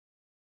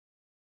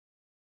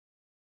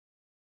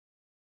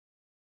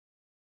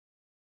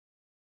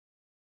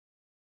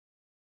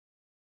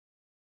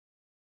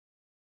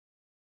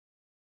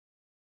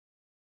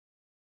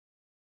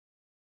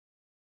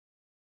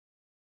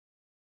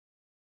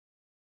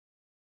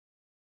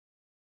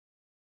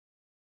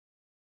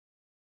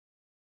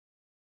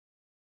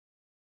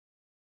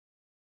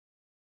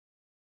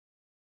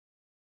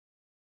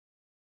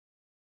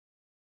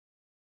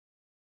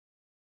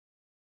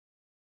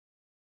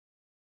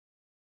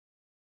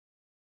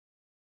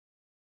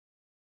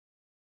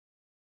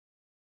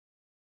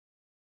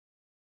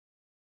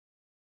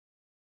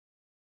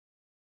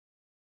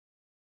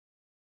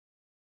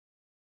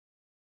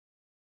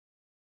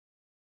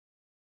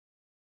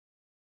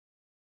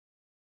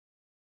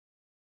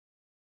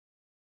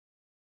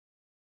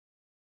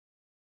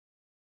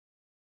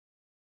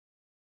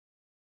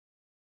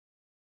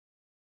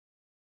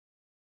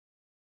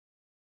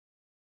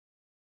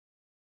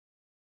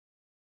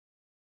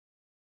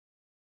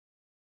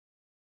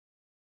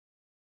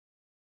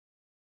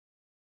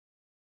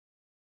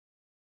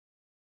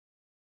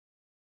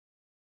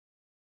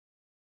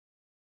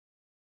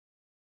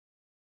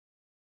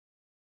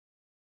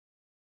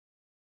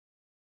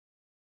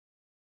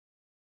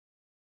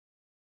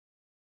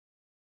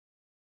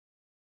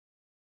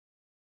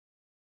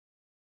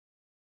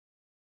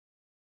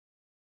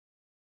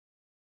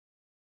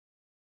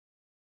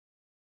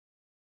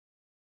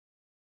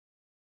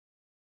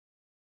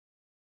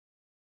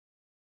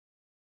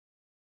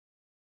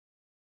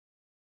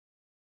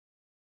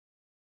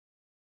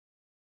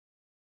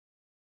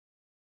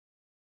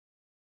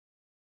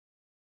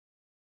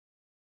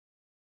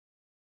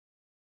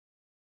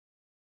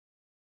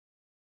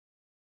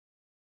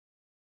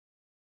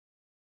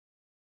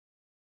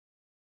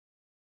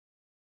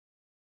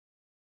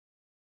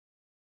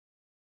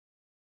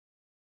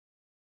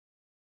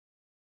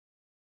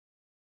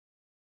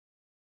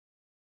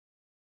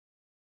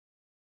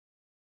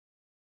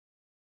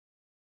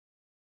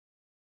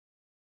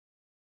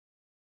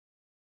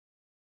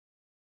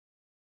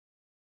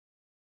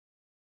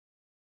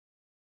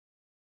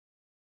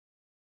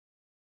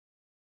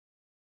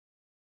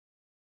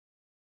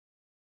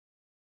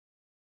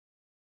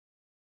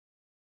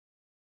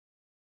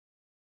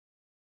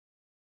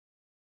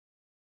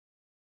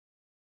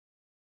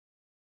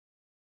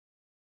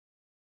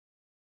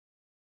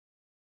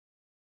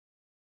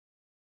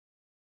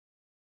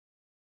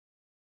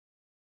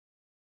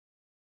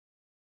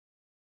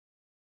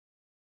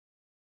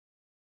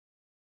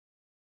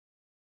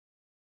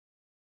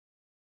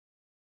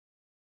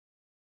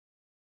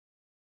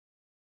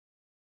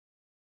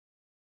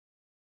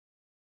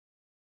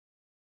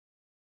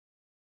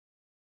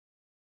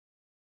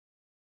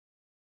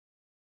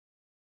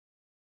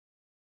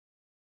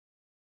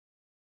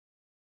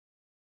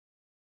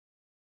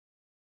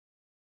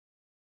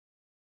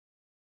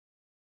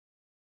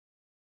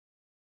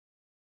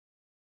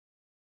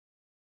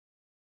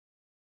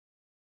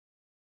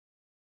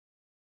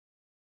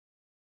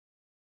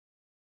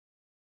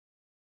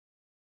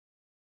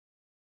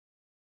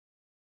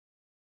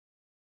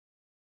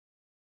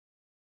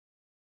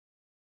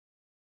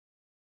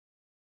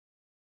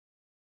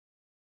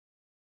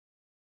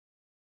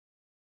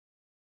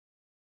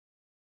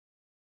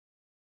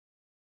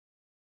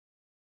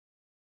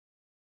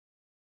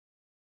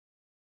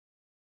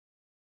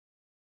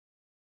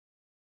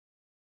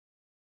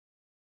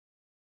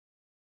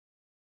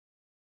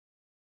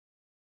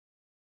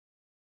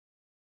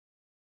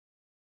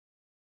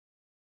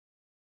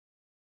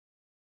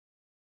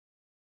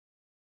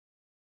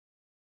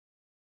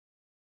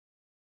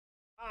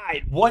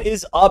Alright, what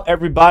is up,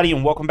 everybody,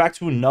 and welcome back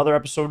to another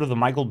episode of the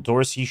Michael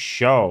Dorsey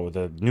Show,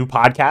 the new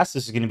podcast.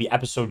 This is going to be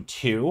episode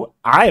 2.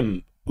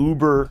 I'm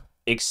uber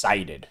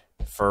excited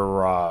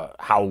for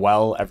how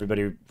well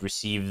everybody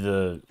received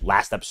the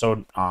last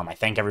episode. I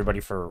thank everybody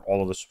for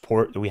all of the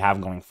support that we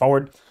have going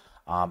forward.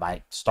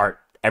 I start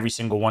every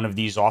single one of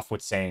these off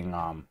with saying,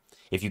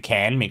 if you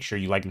can, make sure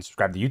you like and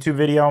subscribe to the YouTube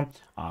video.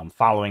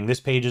 Following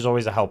this page is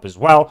always a help as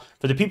well.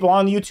 For the people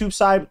on the YouTube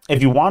side,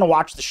 if you want to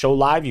watch the show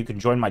live, you can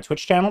join my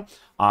Twitch channel.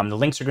 The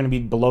links are going to be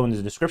below in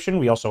the description.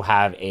 We also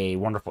have a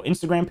wonderful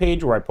Instagram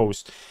page where I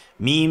post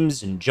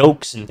memes and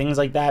jokes and things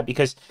like that,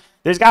 because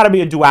there's got to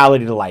be a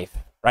duality to life,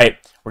 right?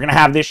 We're going to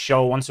have this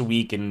show once a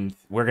week, and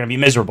we're going to be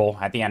miserable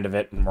at the end of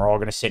it, and we're all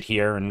going to sit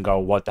here and go,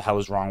 what the hell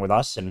is wrong with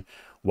us, and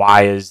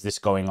why is this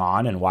going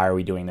on, and why are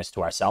we doing this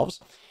to ourselves?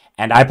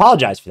 And I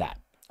apologize for that.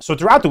 So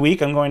throughout the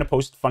week, I'm going to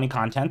post funny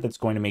content that's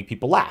going to make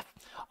people laugh.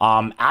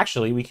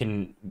 Actually, we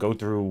can go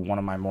through one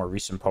of my more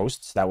recent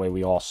posts. That way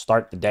we all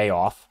start the day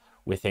off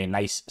with a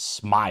nice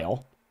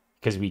smile,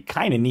 because we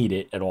kind of need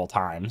it at all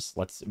times.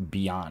 Let's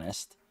be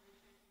honest.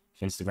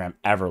 If Instagram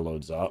ever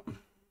loads up.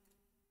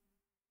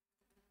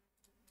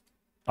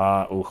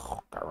 Gotta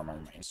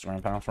remember my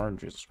Instagram password.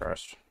 Jesus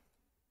Christ.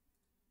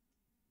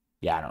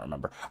 Yeah, I don't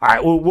remember. All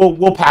right,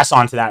 we'll pass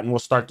on to that, and we'll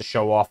start the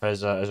show off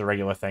as a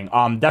regular thing.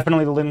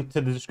 Definitely the link to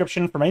the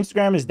description for my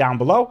Instagram is down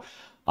below,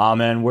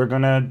 and we're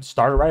gonna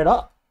start it right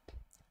up.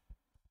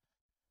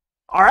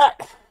 All right.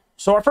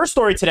 So our first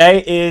story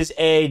today is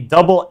a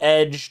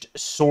double-edged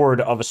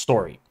sword of a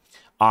story.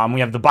 We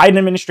have the Biden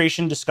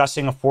administration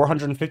discussing a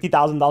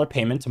 $450,000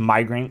 payment to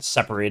migrants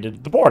separated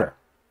at the border.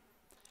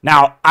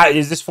 Now,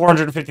 is this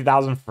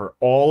 $450,000 for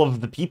all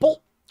of the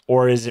people,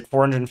 or is it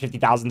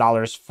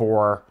 $450,000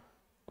 for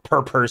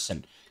per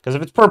person? Because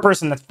if it's per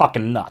person, that's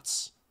fucking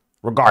nuts,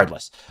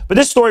 regardless. But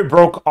this story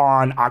broke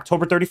on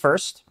October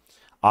 31st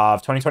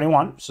of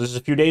 2021, so this is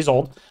a few days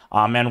old.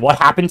 And what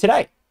happened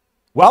today?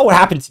 Well, what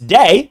happened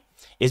today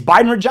is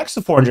Biden rejects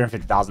the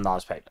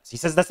 $450,000 payments. He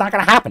says that's not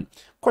going to happen.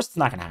 Of course it's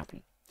not going to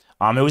happen.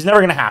 It was never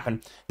going to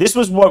happen. This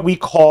was what we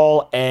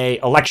call a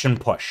election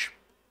push.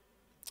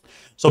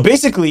 So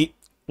basically,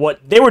 what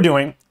they were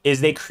doing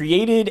is they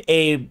created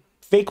a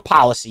fake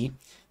policy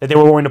that they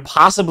were going to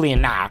possibly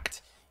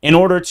enact in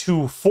order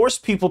to force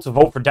people to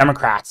vote for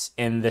Democrats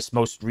in this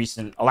most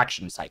recent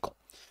election cycle.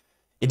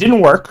 It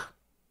didn't work.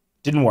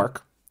 Didn't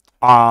work.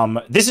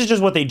 This is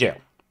just what they do.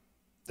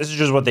 This is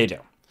just what they do.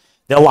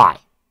 They'll lie.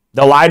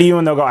 They'll lie to you,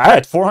 and they'll go, all right,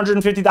 it's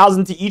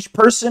 $450,000 to each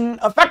person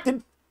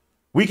affected.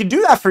 We could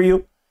do that for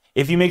you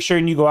if you make sure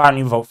and you go out and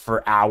you vote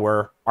for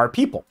our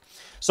people.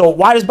 So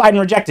why does Biden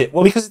reject it?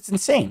 Well, because it's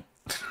insane.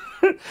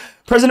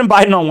 President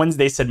Biden on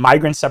Wednesday said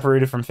migrants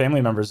separated from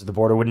family members at the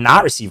border would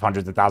not receive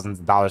hundreds of thousands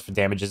of dollars for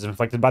damages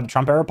inflicted by the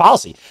Trump-era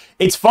policy.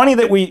 It's funny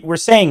that we're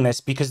saying this,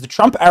 because the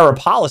Trump-era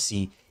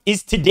policy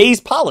is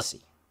today's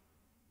policy.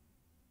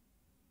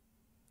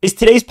 Is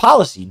today's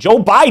policy.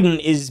 Joe Biden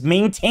is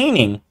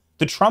maintaining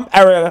the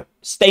Trump-era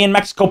stay in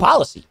Mexico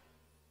policy.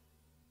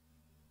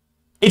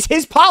 It's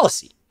his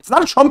policy. It's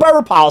not a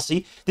Trump-era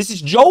policy. This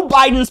is Joe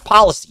Biden's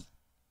policy.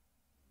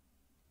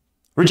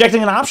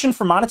 Rejecting an option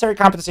for monetary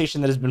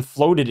compensation that has been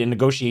floated in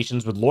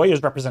negotiations with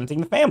lawyers representing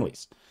the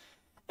families.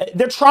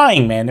 They're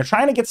trying, man. They're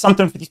trying to get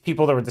something for these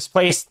people that were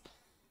displaced.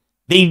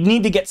 They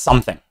need to get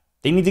something.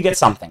 They need to get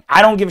something.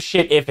 I don't give a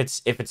shit if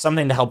it's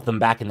something to help them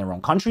back in their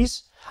own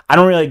countries. I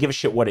don't really give a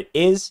shit what it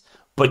is.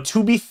 But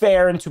to be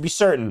fair and to be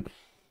certain,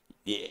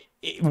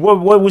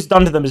 what was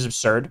done to them is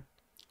absurd.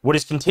 What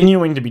is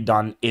continuing to be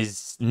done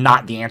is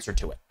not the answer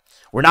to it.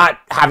 We're not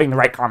having the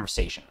right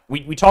conversation.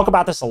 We talk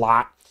about this a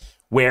lot,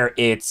 where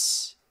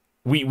it's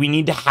we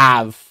need to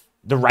have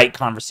the right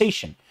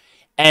conversation.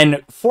 And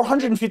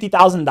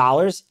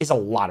 $450,000 is a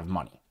lot of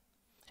money.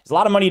 It's a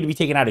lot of money to be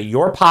taken out of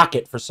your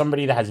pocket for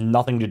somebody that has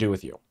nothing to do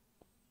with you.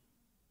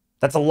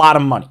 That's a lot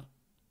of money.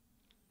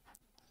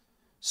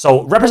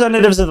 So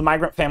representatives of the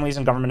migrant families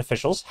and government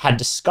officials had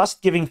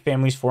discussed giving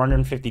families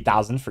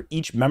 $450,000 for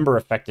each member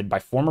affected by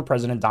former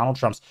President Donald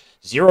Trump's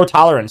zero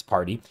tolerance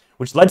party,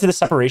 which led to the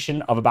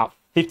separation of about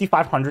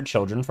 5,500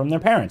 children from their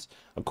parents,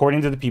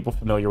 according to the people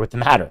familiar with the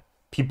matter.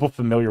 People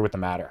familiar with the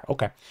matter.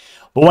 Okay.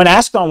 But when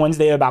asked on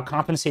Wednesday about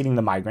compensating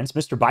the migrants,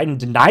 Mr. Biden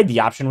denied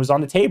the option was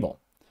on the table.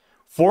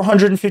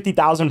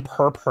 $450,000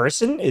 per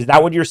person? Is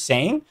that what you're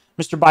saying?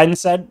 Mr. Biden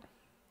said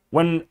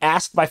when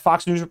asked by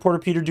Fox News reporter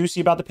Peter Dorsey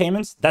about the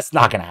payments. That's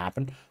not going to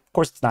happen. Of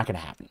course, it's not going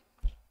to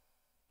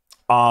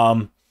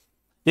happen.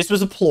 This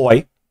was a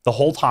ploy the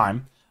whole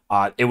time.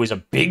 It was a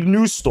big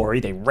news story.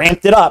 They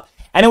ramped it up,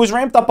 and it was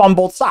ramped up on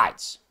both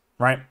sides,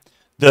 right?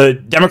 The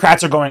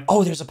Democrats are going,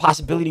 oh, there's a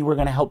possibility we're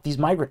going to help these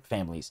migrant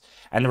families.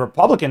 And the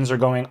Republicans are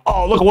going,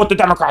 oh, look at what the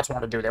Democrats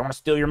want to do. They want to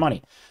steal your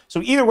money.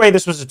 So either way,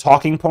 this was a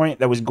talking point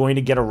that was going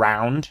to get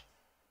around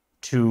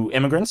to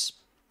immigrants.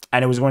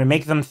 And it was going to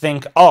make them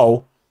think,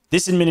 oh,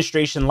 this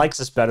administration likes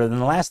us better than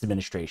the last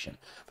administration.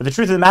 But the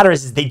truth of the matter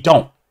is they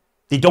don't.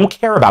 They don't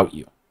care about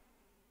you.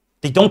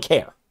 They don't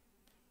care.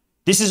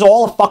 This is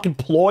all a fucking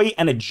ploy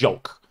and a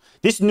joke.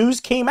 This news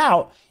came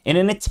out in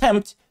an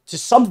attempt to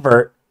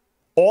subvert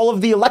all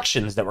of the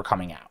elections that were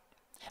coming out.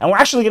 And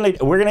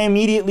we're gonna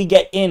immediately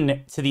get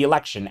into the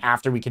election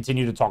after we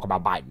continue to talk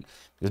about Biden,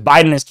 because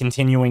Biden is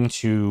continuing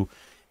to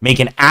make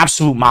an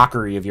absolute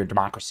mockery of your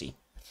democracy.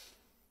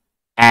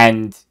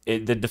 And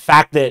the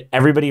fact that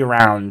everybody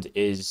around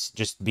is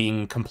just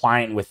being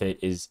compliant with it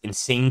is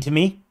insane to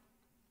me.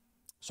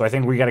 So I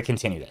think we got to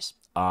continue this.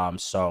 I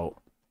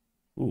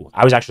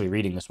was actually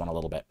reading this one a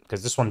little bit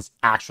because this one's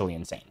actually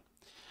insane.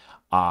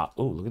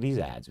 Look at these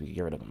ads. We can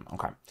get rid of them.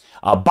 Okay.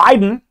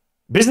 Biden,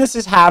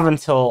 businesses have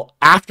until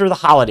after the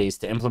holidays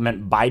to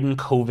implement Biden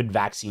COVID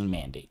vaccine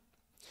mandate.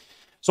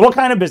 So what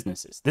kind of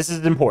businesses? This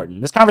is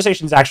important. This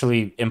conversation is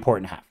actually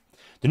important to have.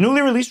 The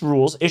newly released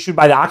rules issued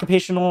by the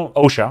occupational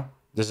OSHA.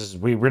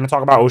 We're going to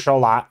talk about OSHA a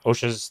lot.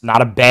 OSHA's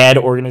not a bad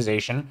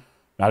organization.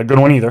 Not a good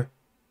one either.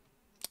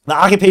 The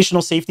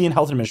Occupational Safety and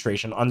Health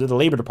Administration under the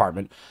Labor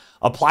Department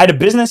apply to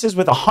businesses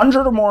with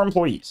 100 or more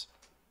employees.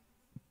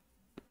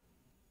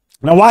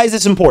 Now, why is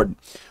this important?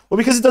 Well,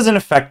 because it doesn't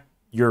affect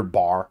your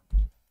bar.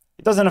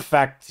 It doesn't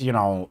affect,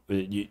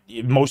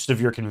 most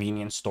of your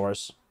convenience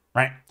stores,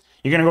 right?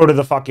 You're going to go to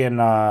the fucking,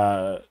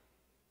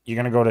 you're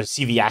going to go to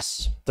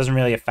CVS. Doesn't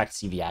really affect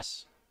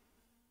CVS,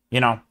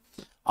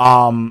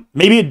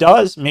 Maybe it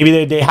does.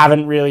 Maybe they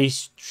haven't really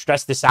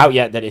stressed this out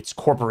yet, that it's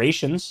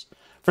corporations.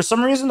 For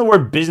some reason, the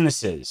word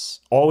businesses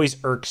always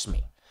irks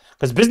me,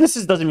 because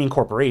businesses doesn't mean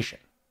corporation,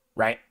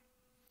 right?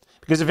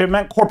 Because if it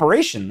meant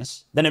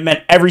corporations, then it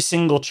meant every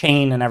single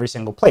chain and every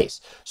single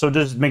place. So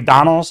does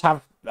McDonald's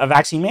have a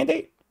vaccine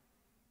mandate?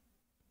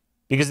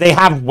 Because they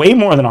have way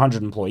more than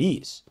 100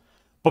 employees.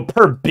 But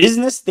per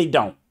business, they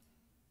don't.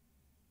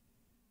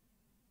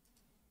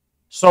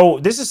 So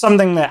this is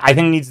something that I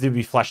think needs to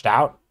be fleshed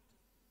out,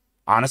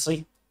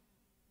 honestly,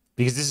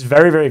 because this is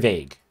very, very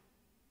vague.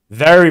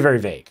 Very, very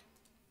vague.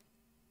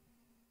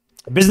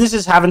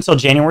 Businesses have until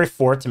January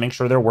 4th to make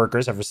sure their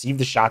workers have received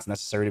the shots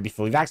necessary to be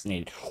fully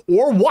vaccinated.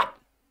 Or what?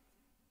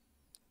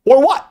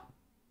 Or what?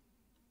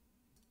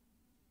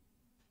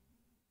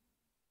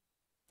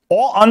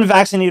 All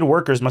unvaccinated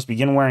workers must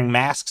begin wearing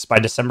masks by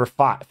December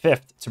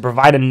 5th to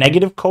provide a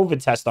negative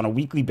COVID test on a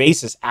weekly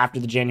basis after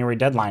the January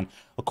deadline,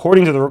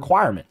 according to the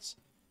requirements.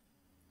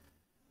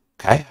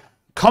 Okay.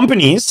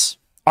 Companies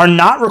are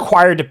not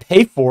required to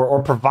pay for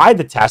or provide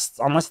the tests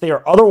unless they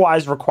are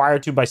otherwise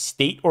required to by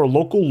state or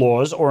local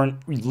laws or in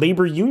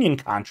labor union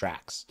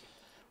contracts.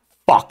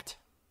 Fucked.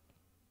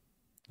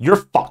 You're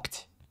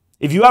fucked.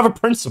 If you have a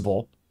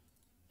principal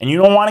and you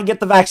don't want to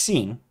get the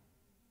vaccine,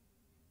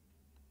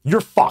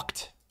 you're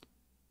fucked.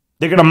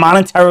 They're going to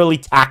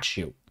monetarily tax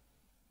you.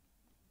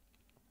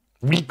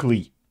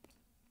 Weekly.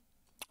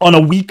 On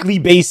a weekly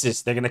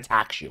basis, they're going to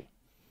tax you.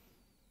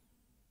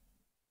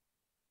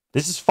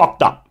 This is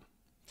fucked up.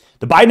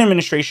 The Biden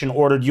administration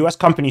ordered U.S.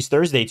 companies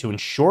Thursday to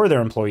ensure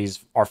their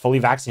employees are fully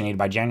vaccinated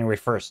by January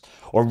 1st,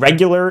 or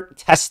regular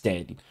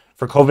testing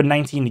for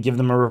COVID-19 to give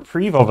them a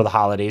reprieve over the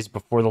holidays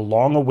before the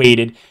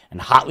long-awaited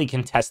and hotly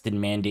contested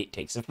mandate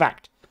takes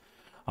effect.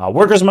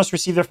 Workers must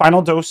receive their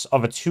final dose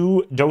of a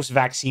 2-dose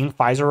vaccine,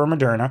 Pfizer or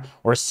Moderna,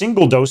 or a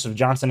single dose of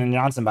Johnson &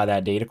 Johnson by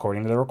that date,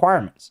 according to the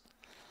requirements.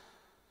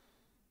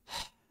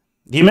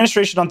 The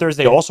administration on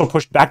Thursday also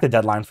pushed back the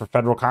deadline for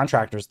federal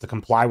contractors to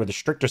comply with a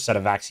stricter set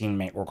of vaccine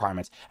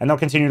requirements, and they'll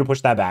continue to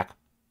push that back.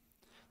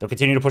 They'll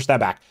continue to push that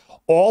back.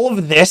 All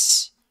of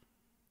this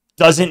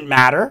doesn't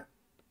matter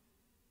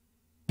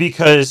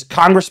because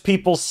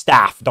Congresspeople's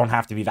staff don't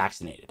have to be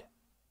vaccinated.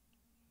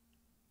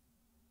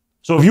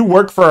 So if you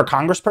work for a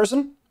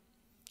congressperson,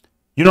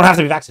 you don't have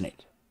to be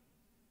vaccinated.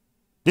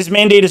 This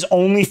mandate is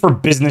only for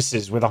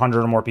businesses with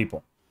 100 or more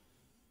people.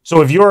 So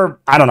if you're,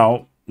 I don't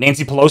know,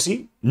 Nancy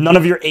Pelosi, none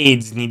of your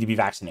aides need to be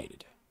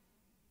vaccinated.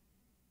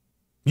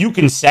 You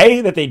can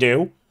say that they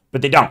do,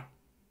 but they don't.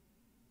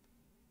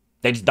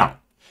 They just don't.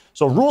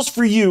 So rules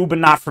for you, but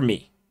not for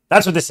me.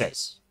 That's what this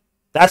is.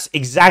 That's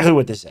exactly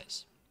what this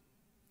is.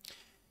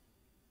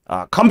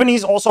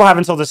 Companies also have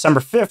until December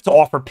 5th to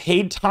offer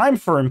paid time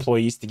for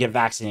employees to get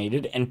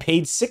vaccinated and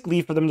paid sick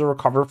leave for them to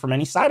recover from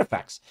any side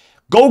effects.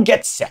 Go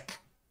get sick.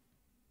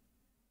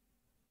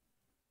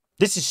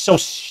 This is so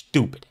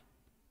stupid.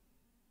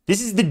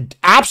 This is the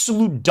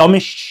absolute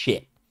dumbest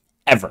shit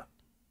ever.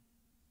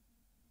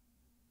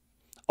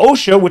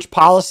 OSHA, which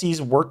polices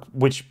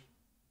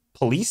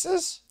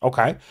polices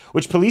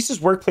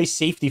workplace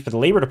safety for the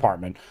Labor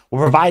Department, will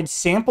provide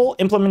sample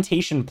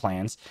implementation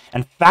plans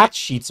and fact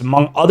sheets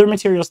among other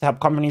materials to help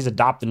companies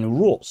adopt the new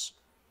rules.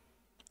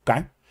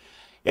 Okay?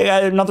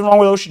 Yeah, nothing wrong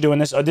with OSHA doing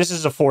this. This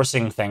is a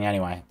forcing thing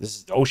anyway.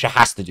 OSHA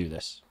has to do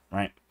this,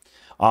 right?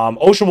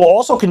 OSHA will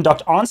also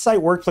conduct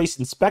on-site workplace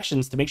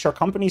inspections to make sure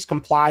companies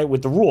comply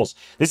with the rules.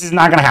 This is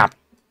not going to happen.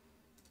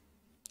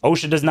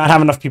 OSHA does not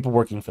have enough people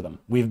working for them.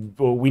 We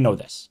know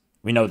this.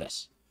 We know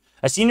this.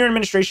 A senior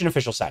administration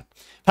official said,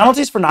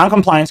 penalties for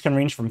noncompliance can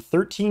range from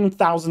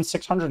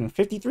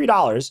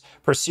 $13,653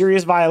 per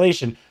serious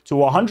violation to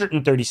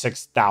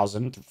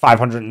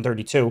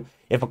 $136,532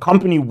 if a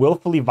company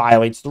willfully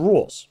violates the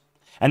rules.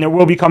 And there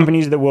will be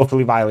companies that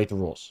willfully violate the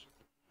rules.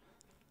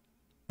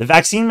 The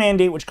vaccine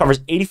mandate, which covers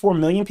 84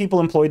 million people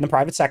employed in the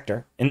private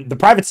sector, not the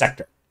public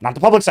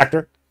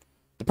sector,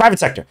 the private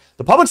sector.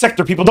 The public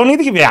sector people don't need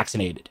to get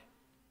vaccinated.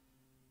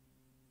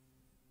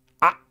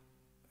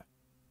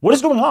 What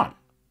is going on?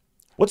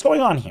 What's going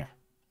on here?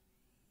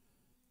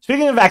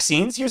 Speaking of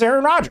vaccines, here's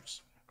Aaron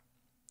Rodgers.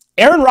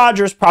 Aaron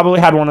Rodgers probably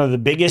had one of the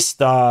biggest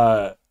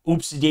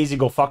oopsie-daisy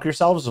go fuck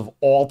yourselves of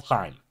all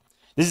time.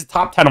 This is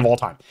top 10 of all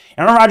time.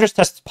 Aaron Rodgers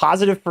tests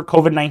positive for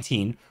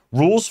COVID-19,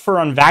 rules for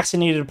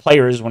unvaccinated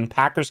players when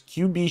Packers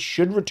QB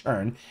should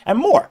return, and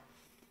more.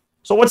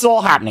 So what's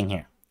all happening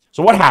here?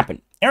 So what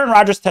happened? Aaron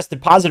Rodgers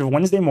tested positive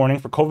Wednesday morning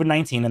for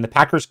COVID-19, and the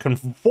Packers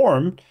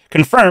confirmed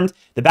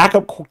the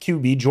backup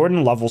QB,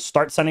 Jordan Love, will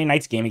start Sunday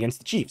night's game against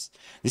the Chiefs.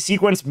 The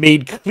sequence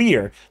made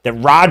clear that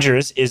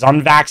Rodgers is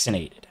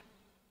unvaccinated.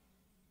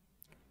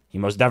 He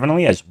most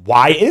definitely is.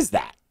 Why is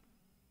that?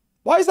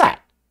 Why is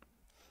that?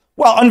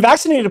 Well,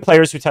 unvaccinated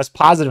players who test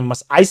positive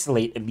must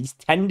isolate at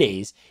least 10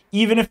 days,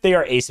 even if they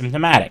are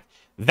asymptomatic.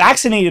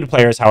 Vaccinated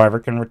players, however,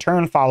 can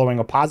return following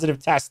a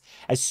positive test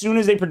as soon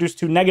as they produce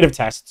 2 negative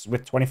tests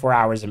with 24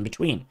 hours in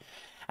between,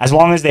 as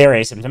long as they are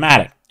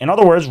asymptomatic. In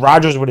other words,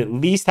 Rodgers would at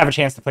least have a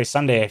chance to play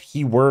Sunday if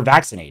he were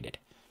vaccinated.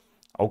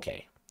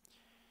 Okay.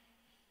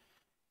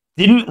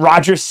 Didn't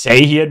Rodgers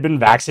say he had been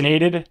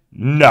vaccinated?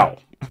 No.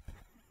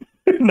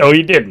 No,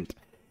 he didn't.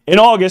 In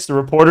August, a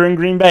reporter in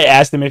Green Bay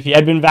asked him if he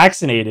had been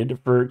vaccinated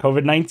for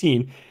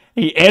COVID-19.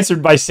 He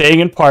answered by saying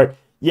in part,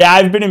 "Yeah,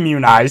 I've been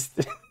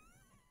immunized."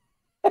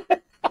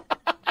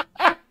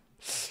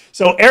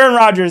 So Aaron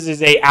Rodgers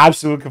is a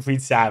absolute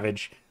complete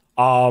savage.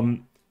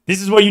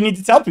 This is what you need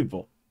to tell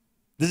people.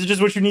 This is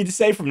just what you need to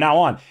say from now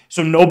on.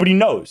 So nobody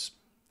knows.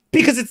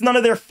 Because it's none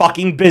of their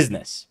fucking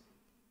business.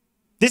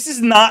 This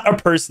is not a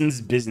person's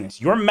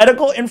business. Your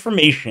medical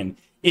information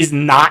is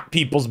not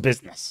people's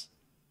business.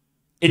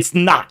 It's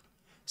not.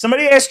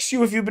 Somebody asks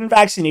you if you've been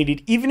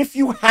vaccinated, even if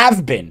you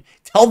have been,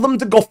 tell them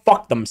to go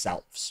fuck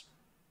themselves.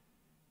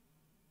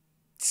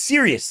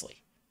 Seriously.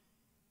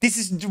 This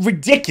is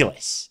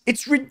ridiculous.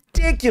 It's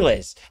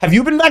ridiculous. Have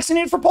you been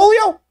vaccinated for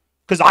polio?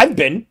 Because I've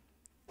been.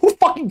 Who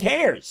fucking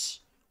cares?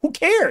 Who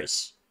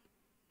cares?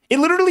 It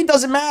literally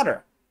doesn't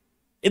matter.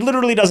 It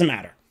literally doesn't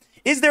matter.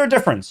 Is there a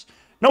difference?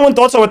 No one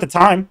thought so at the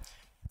time.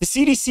 The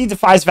CDC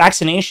defines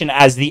vaccination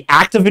as the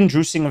act of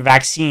inducing a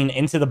vaccine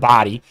into the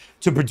body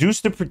to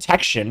produce the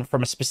protection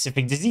from a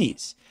specific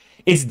disease.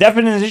 Its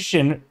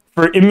definition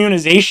for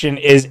immunization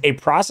is a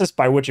process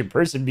by which a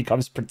person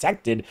becomes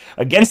protected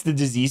against the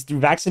disease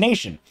through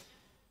vaccination.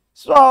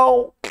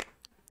 So,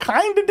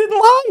 kind of didn't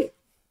lie.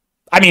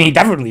 I mean, he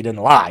definitely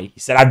didn't lie. He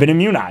said, I've been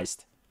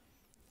immunized.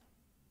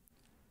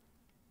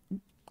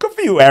 Good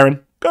for you,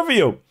 Aaron. Good for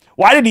you.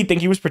 Why did he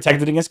think he was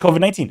protected against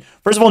COVID-19?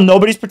 First of all,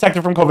 nobody's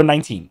protected from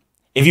COVID-19.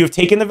 If you have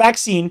taken the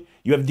vaccine,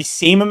 you have the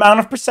same amount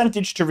of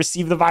percentage to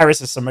receive the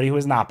virus as somebody who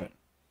has not been.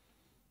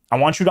 I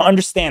want you to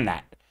understand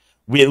that.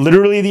 We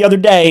literally the other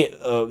day,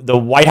 the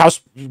White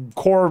House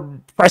core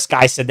press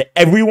guy said that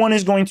everyone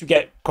is going to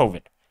get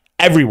COVID.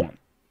 Everyone.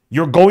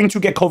 You're going to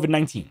get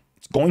COVID-19.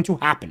 It's going to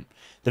happen.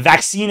 The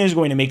vaccine is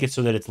going to make it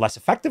so that it's less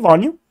effective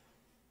on you.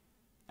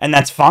 And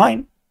that's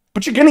fine.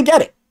 But you're going to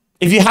get it.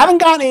 If you haven't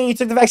gotten it and you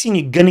took the vaccine,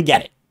 you're going to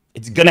get it.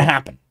 It's going to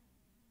happen.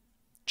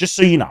 Just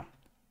so you know.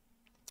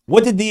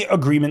 What did the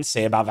agreement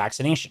say about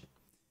vaccination?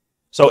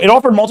 So it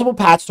offered multiple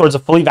paths towards a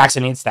fully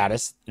vaccinated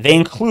status. They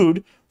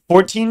include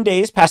 14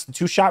 days past the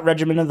 2-shot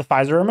regimen of the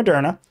Pfizer or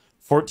Moderna,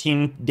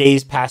 14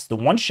 days past the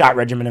 1-shot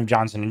regimen of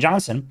Johnson &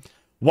 Johnson,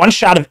 1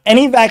 shot of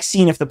any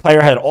vaccine if the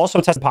player had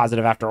also tested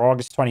positive after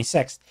August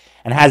 26th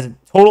and has a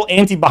total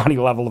antibody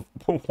level of...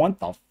 What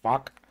the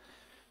fuck?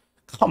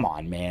 Come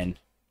on, man.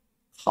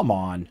 Come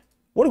on.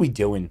 What are we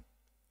doing?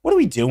 What are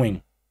we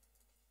doing?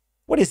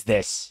 What is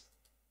this?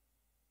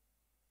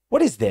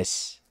 What is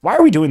this? Why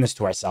are we doing this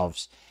to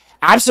ourselves?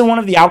 Absent one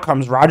of the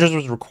outcomes, Rodgers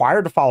was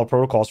required to follow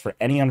protocols for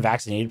any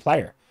unvaccinated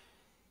player.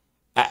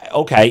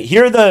 Okay,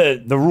 here are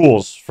the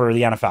rules for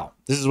the NFL.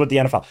 This is what the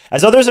NFL...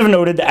 As others have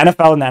noted, the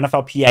NFL and the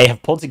NFLPA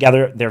have pulled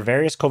together their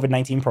various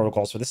COVID-19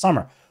 protocols for the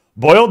summer.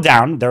 Boiled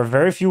down, there are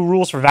very few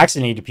rules for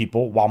vaccinated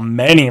people, while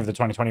many of the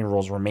 2020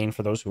 rules remain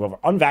for those who are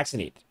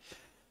unvaccinated.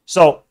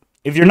 So,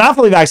 if you're not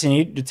fully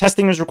vaccinated, the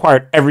testing is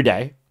required every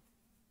day.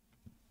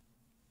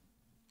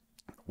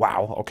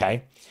 Wow,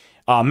 okay.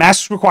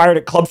 Masks required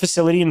at club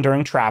facility and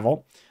during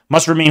travel.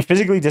 Must remain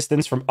physically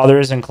distanced from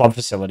others in club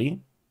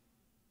facility.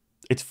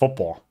 It's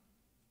football.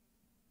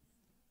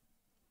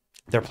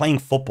 They're playing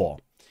football.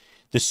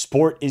 The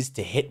sport is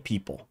to hit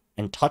people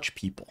and touch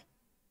people.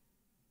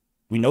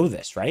 We know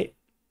this, right?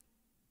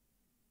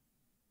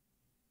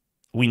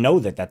 We know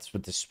that that's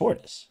what this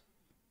sport is.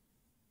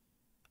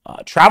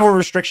 Travel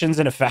restrictions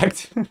in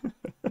effect.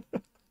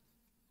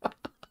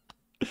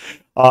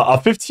 A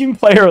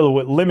 15-player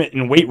limit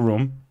in weight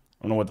room.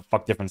 I don't know what the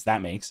fuck difference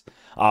that makes.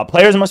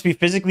 Players must be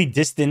physically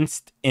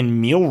distanced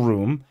in meal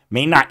room.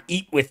 May not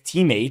eat with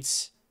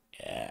teammates.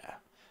 Yeah.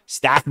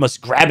 Staff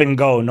must grab and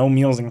go. No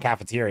meals in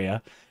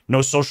cafeteria.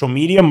 No social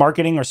media,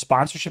 marketing, or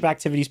sponsorship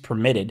activities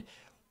permitted.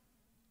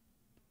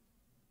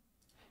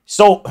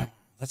 So,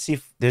 let's see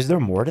if... Is there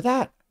more to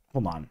that?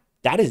 Hold on.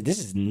 This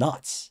is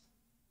nuts.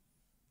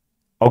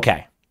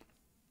 Okay.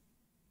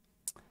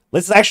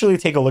 Let's actually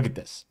take a look at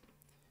this,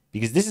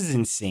 because this is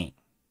insane.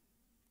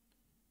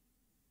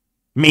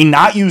 May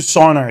not use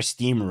sauna or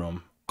steam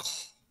room.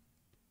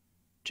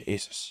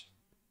 Jesus.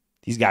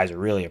 These guys are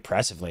really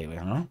oppressive lately,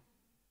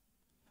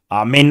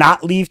 huh? May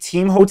not leave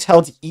team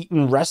hotel to eat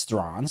in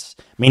restaurants.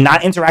 May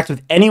not interact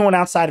with anyone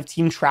outside of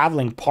team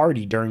traveling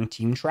party during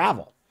team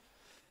travel.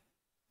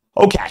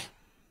 Okay.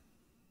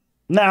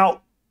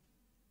 Now,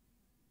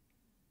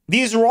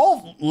 these are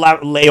all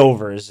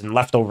layovers and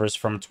leftovers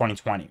from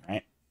 2020,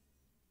 right?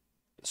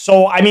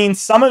 So, I mean,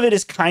 some of it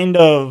is kind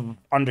of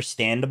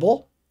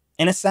understandable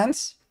in a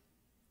sense.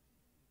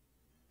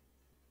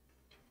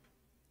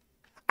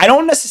 I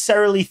don't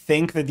necessarily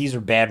think that these are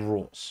bad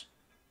rules.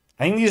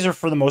 I think these are,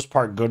 for the most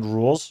part, good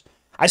rules.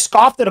 I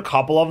scoffed at a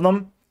couple of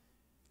them.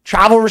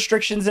 Travel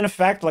restrictions in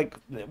effect. Like,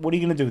 what are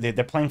you going to do?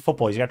 They're playing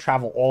football. He's got to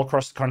travel all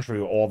across the country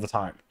all the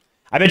time.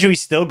 I bet you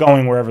he's still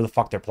going wherever the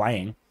fuck they're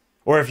playing.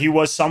 Or if he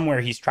was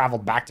somewhere, he's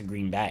traveled back to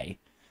Green Bay.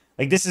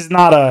 Like, this is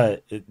not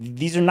a...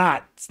 These are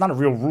not... It's not a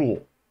real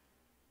rule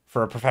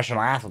for a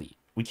professional athlete.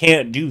 We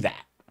can't do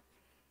that.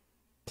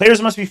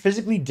 Players must be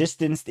physically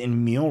distanced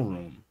in meal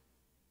room.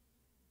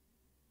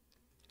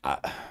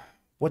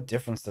 What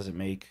difference does it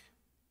make?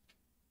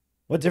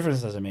 What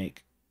difference does it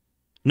make?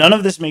 None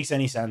of this makes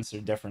any sense or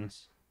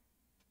difference.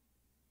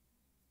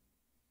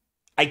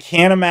 I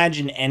can't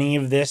imagine any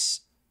of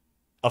this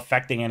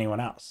affecting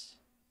anyone else.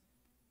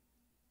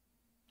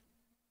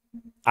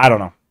 I don't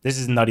know. This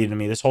is nutty to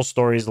me. This whole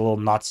story is a little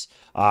nuts.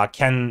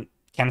 Ken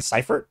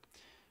Seifert.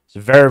 It's a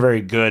very,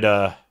 very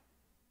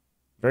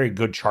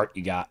good chart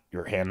you got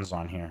your hands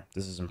on here.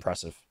 This is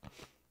impressive.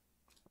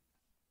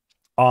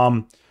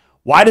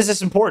 Why is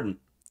this important?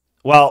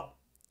 Well,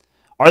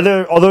 are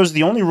those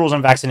the only rules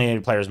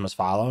unvaccinated players must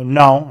follow?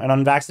 No. An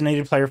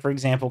unvaccinated player, for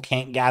example,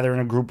 can't gather in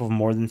a group of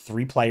more than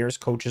 3 players,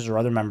 coaches, or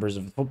other members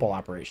of the football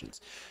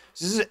operations.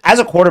 So as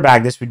a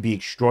quarterback, this would be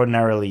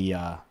extraordinarily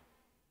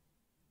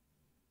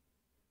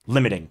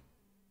limiting.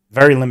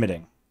 Very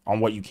limiting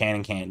on what you can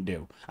and can't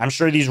do. I'm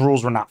sure these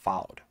rules were not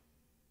followed.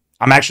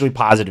 I'm actually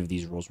positive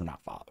these rules were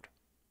not followed.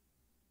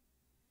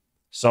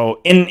 So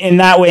in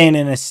that way and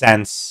in a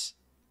sense...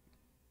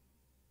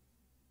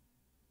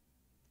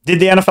 Did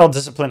the NFL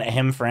discipline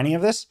him for any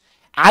of this?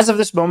 As of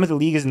this moment, the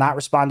league has not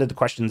responded to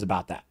questions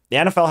about that. The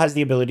NFL has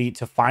the ability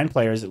to fine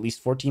players at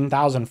least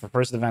 $14,000 for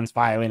first events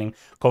violating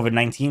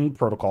COVID-19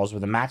 protocols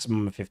with a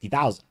maximum of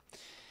 $50,000.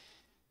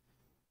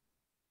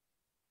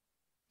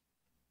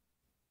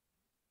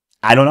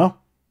 I don't know.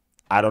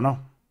 I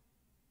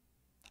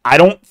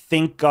don't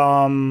think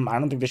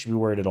they should be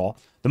worried at all.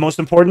 The most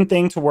important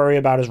thing to worry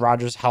about is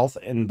Rodgers' health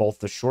in both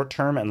the short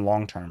term and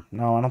long term.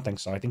 No, I don't think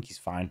so. I think he's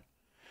fine.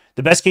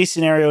 The best case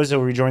scenario is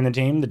he'll rejoin the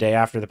team the day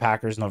after the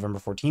Packers' November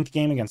 14th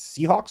game against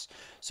the Seahawks.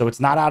 So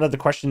it's not out of the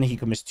question that he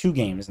could miss 2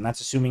 games, and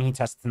that's assuming he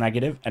tests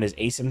negative and is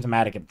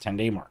asymptomatic at the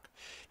 10-day mark.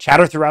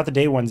 Chatter throughout the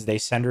day Wednesday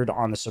centered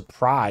on the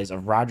surprise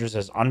of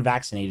Rodgers'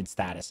 unvaccinated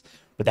status,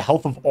 but the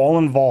health of all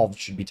involved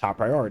should be top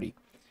priority.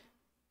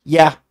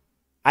 Yeah,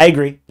 I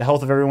agree. The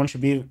health of everyone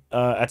should be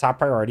a top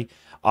priority.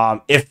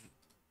 If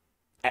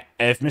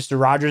Mr.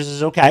 Rodgers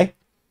is okay,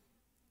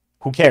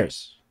 who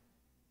cares?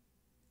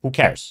 Who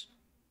cares?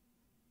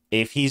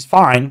 If he's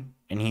fine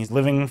and he's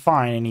living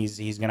fine and he's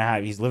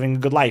living a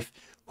good life,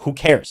 who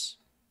cares?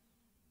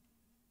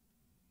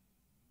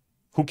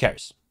 Who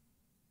cares?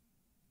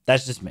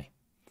 That's just me.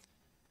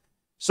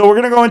 So we're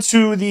going to go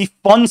into the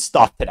fun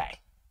stuff today.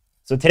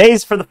 So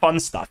today's for the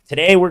fun stuff.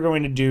 Today we're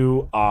going to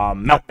do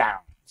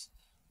meltdowns.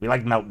 We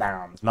like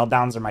meltdowns.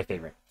 Meltdowns are my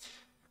favorite.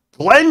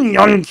 Glenn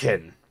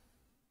Youngkin.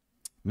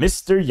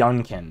 Mr.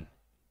 Youngkin.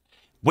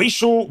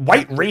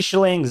 White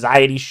racial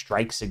anxiety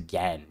strikes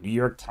again. New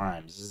York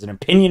Times. This is an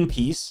opinion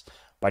piece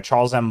by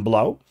Charles M.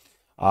 Blow.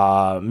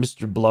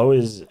 Mr. Blow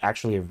is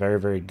actually a very,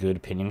 very good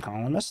opinion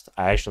columnist.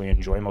 I actually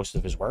enjoy most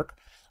of his work.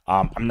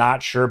 I'm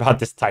not sure about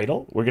this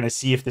title. We're going to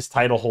see if this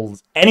title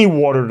holds any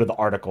water to the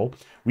article.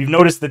 We've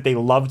noticed that they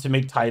love to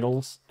make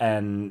titles,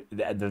 and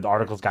the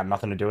article's got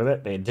nothing to do with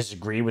it. They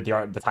disagree with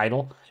the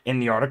title in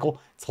the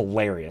article. It's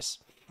hilarious.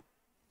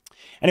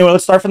 Anyway,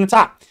 let's start from the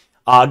top.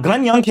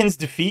 Glenn Youngkin's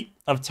defeat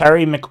of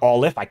Terry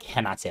McAuliffe. I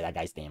cannot say that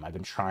guy's name. I've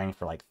been trying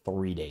for like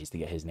 3 days to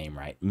get his name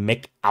right.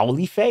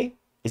 McAuliffe?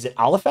 Is it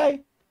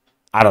Auliffe?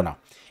 I don't know.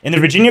 In the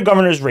Virginia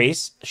governor's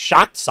race,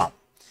 shocked some.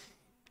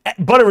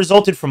 But it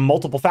resulted from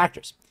multiple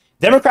factors.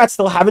 Democrats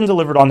still haven't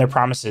delivered on their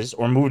promises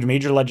or moved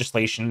major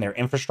legislation, their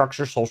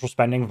infrastructure, social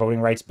spending, voting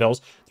rights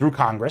bills through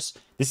Congress.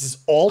 This is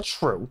all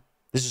true.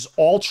 This is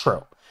all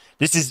true.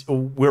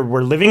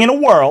 We're living in a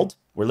world.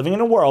 We're living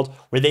in a world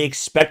where they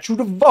expect you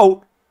to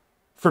vote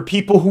for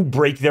people who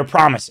break their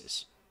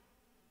promises.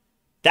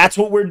 That's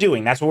what we're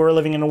doing. That's what we're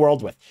living in a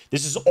world with.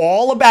 This is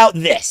all about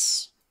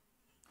this.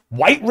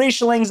 White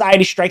racial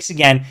anxiety strikes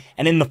again,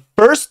 and in the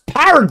first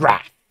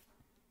paragraph,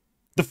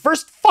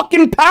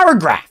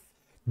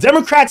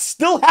 Democrats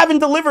still haven't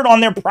delivered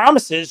on their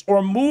promises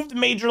or moved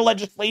major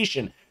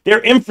legislation, their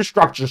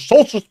infrastructure,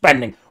 social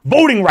spending,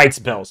 voting rights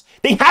bills.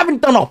 They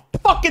haven't done a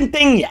fucking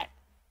thing yet.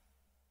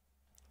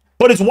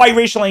 But it's white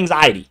racial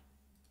anxiety.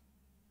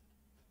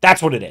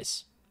 That's what it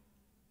is.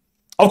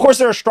 Of course,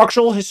 there are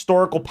structural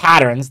historical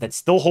patterns that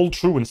still hold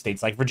true in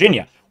states like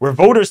Virginia, where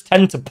voters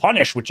tend to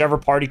punish whichever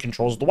party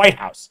controls the White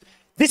House.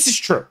 This is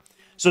true.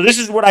 So this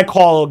is what I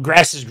call a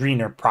grass is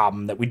greener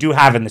problem that we do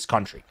have in this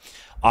country.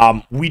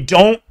 The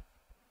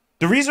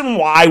reason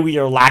why we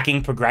are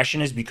lacking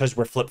progression is because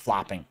we're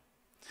flip-flopping.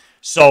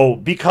 So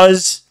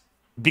because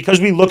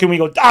we look and we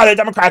go, the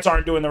Democrats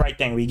aren't doing the right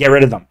thing, we get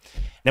rid of them.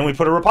 Then we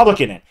put a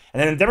Republican in.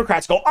 And then the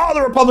Democrats go,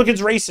 the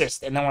Republican's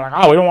racist. And then we're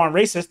like, we don't want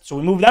racist, so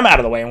we move them out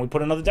of the way and we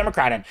put another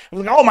Democrat in. And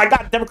we're like, oh my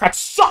God, Democrats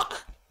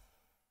suck.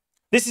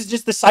 This is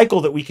just the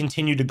cycle that we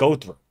continue to go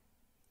through.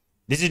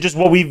 This is just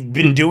what we've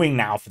been doing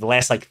now for the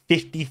last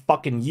 50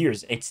 fucking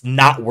years. It's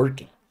not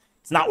working.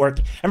 It's not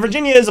working. And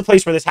Virginia is a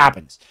place where this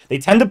happens. They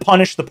tend to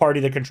punish the party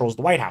that controls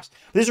the White House.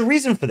 But there's a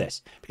reason for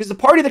this. Because the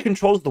party that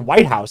controls the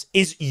White House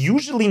is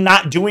usually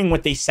not doing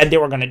what they said they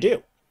were going to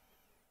do.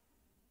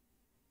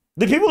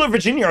 The people of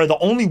Virginia are the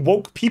only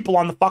woke people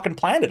on the fucking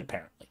planet,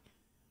 apparently.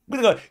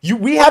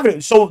 We have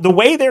it. So the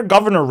way their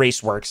governor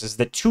race works is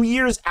that 2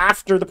 years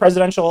after the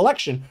presidential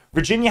election,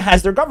 Virginia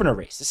has their governor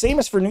race. The same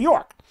as for New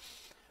York.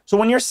 So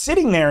when you're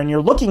sitting there and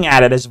you're looking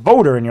at it as a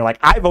voter and you're like,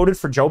 I voted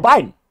for Joe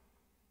Biden.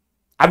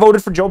 I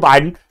voted for Joe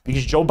Biden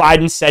because Joe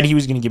Biden said he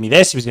was going to give me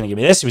this, he was going to give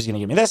me this, he was going to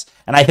give me this.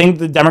 And I think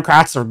the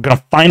Democrats are going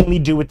to finally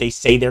do what they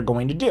say they're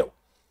going to do.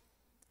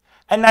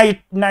 And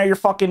now you're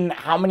fucking,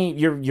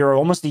 you're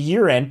almost a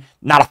year in.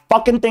 Not a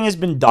fucking thing has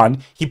been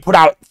done. He put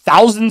out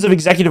thousands of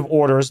executive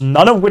orders,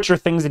 none of which are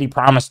things that he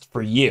promised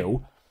for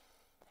you.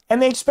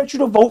 And they expect you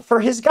to vote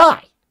for his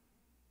guy.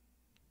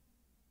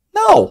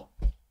 No.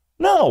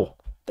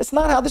 That's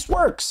not how this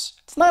works.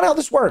 It's not how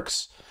this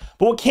works.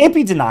 But what can't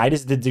be denied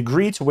is the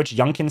degree to which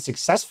Youngkin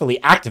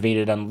successfully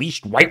activated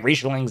unleashed white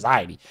racial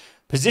anxiety,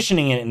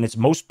 positioning it in its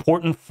most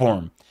potent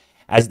form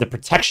as the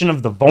protection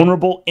of the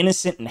vulnerable,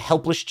 innocent, and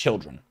helpless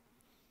children.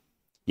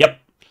 Yep.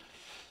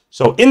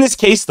 So in this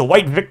case, the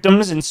white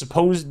victims in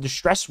supposed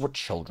distress were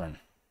children.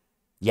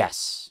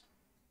 Yes.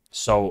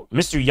 So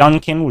Mr.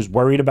 Youngkin was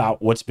worried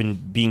about what's been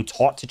being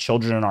taught to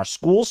children in our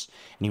schools,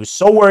 and he was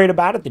so worried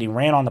about it that he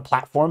ran on the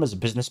platform as a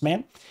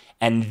businessman,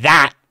 and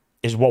that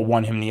is what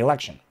won him the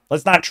election.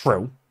 That's not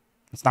true.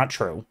 It's not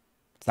true.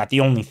 It's not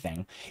the only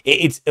thing.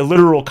 It's a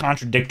literal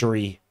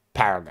contradictory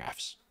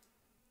paragraphs.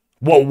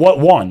 What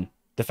won?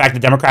 The fact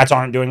that Democrats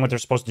aren't doing what they're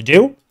supposed to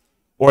do,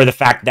 or the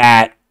fact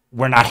that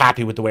we're not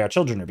happy with the way our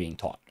children are being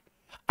taught?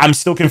 I'm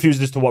still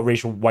confused as to what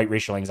white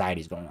racial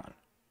anxiety is going on.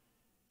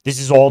 This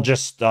is all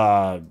just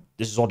true.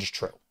 This is all just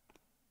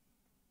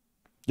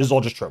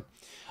true.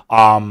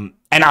 And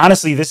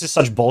honestly, this is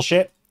such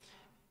bullshit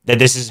that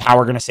this is how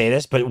we're going to say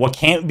this. But what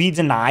can't be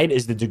denied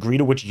is the degree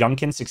to which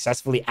Youngkin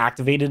successfully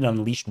activated and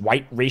unleashed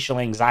white racial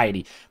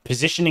anxiety,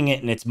 positioning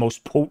it in its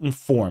most potent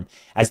form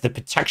as the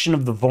protection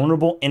of the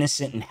vulnerable,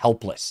 innocent, and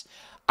helpless.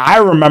 I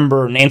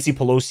remember Nancy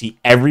Pelosi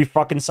every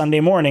fucking Sunday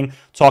morning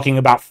talking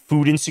about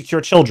food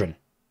insecure children.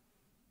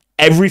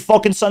 Every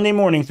fucking Sunday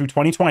morning through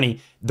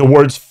 2020, the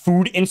words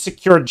food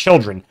insecure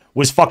children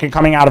was fucking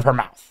coming out of her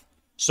mouth.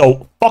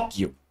 So, fuck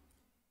you.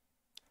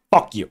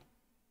 Fuck you.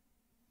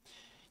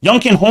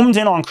 Youngkin homed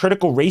in on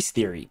critical race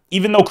theory,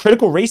 even though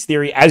critical race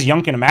theory, as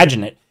Youngkin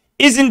imagined it,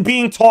 isn't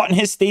being taught in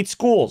his state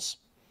schools.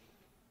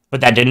 But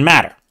that didn't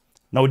matter.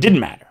 No, it didn't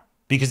matter,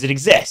 because it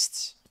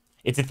exists.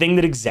 It's a thing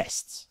that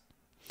exists.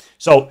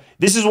 So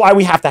this is why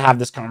we have to have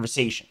this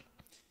conversation.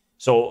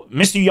 So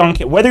Mr.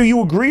 Youngkin, whether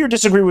you agree or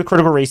disagree with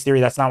critical race theory,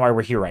 that's not why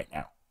we're here right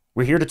now.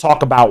 We're here to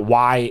talk about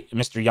why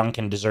Mr.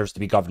 Youngkin deserves to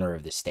be governor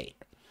of this state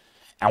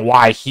and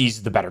why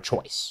he's the better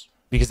choice,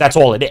 because that's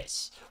all it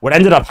is. What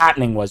ended up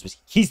happening was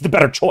he's the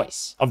better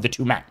choice of the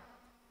two men.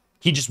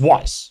 He just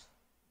was.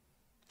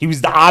 He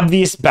was the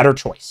obvious better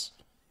choice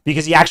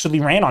because he actually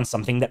ran on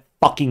something that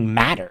fucking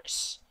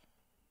matters.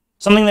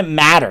 Something that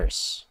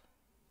matters.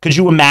 Could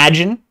you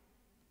imagine?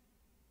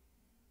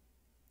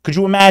 Could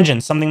you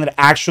imagine something that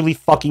actually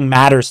fucking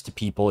matters to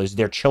people is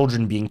their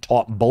children being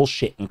taught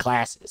bullshit in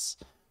classes?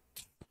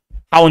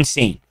 How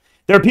insane.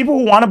 There are people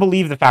who want to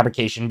believe the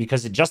fabrication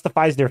because it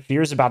justifies their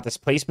fears about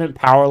displacement,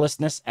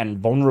 powerlessness, and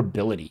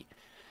vulnerability.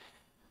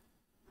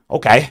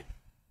 Okay.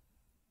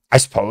 I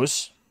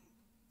suppose.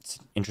 It's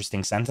an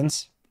interesting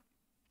sentence.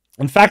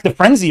 In fact, the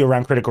frenzy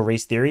around critical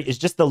race theory is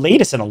just the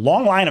latest in a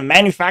long line of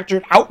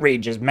manufactured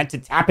outrages meant to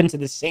tap into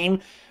the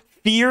same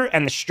fear,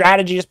 and the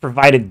strategy has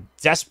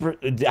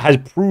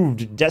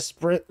proved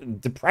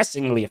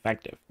depressingly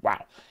effective.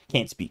 Wow,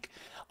 can't speak.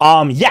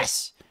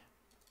 Yes,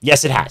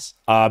 it has.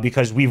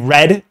 Because we've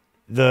read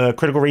the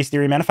critical race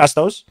theory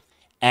manifestos,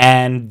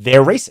 and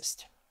they're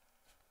racist.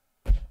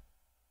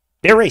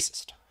 They're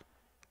racist.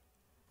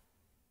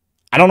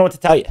 I don't know what to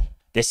tell you.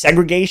 They're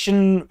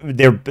segregation.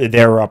 They're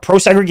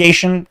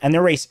pro-segregation, and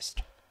they're racist.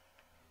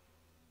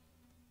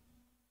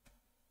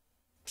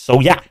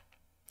 So yeah.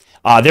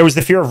 There was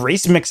the fear of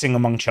race mixing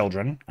among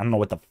children. I don't know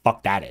what the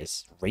fuck that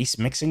is. Race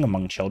mixing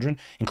among children,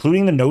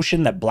 including the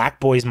notion that black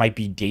boys might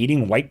be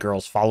dating white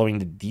girls following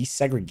the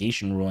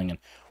desegregation ruling. And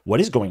what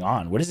is going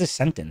on? What is this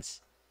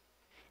sentence?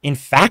 In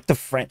fact, the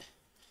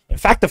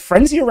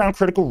frenzy around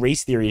critical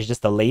race theory is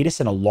just the latest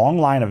in a long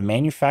line of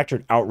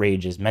manufactured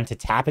outrages meant to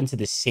tap into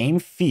the same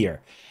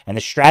fear, and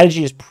the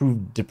strategy has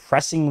proved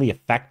depressingly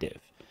effective.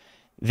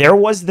 There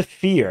was the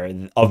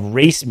fear of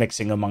race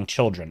mixing among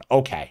children.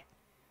 Okay,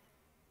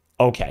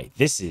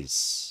 this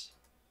is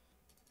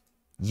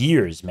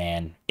years,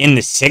 man. In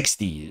the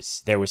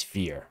 60s, there was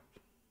fear.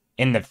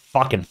 In the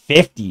fucking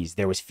 50s,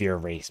 there was fear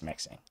of race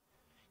mixing.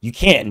 You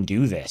can't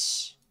do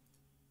this.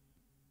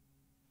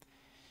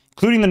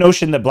 Including the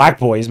notion that black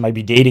boys might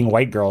be dating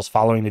white girls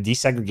following the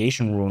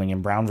desegregation ruling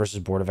in Brown versus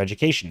Board of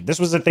Education. This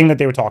was the thing that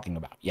they were talking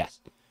about. Yes.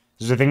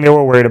 This is the thing they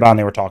were worried about and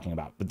they were talking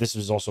about. But this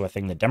was also a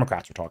thing that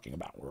Democrats were talking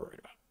about, were worried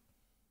about.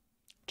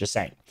 Just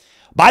saying.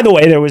 By the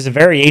way, there was a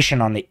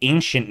variation on the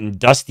ancient and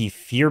dusty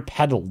fear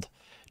peddled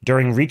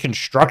during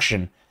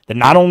Reconstruction that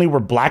not only were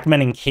black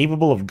men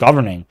incapable of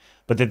governing,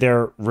 but that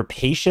their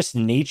rapacious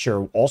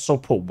nature also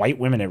put white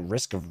women at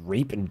risk of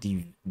rape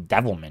and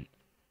devilment.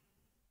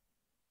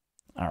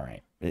 All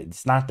right.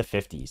 It's not the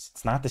 50s.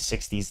 It's not the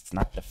 60s. It's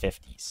not the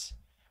 50s.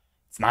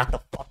 It's not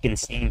the fucking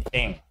same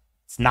thing.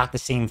 It's not the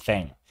same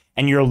thing.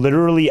 And you're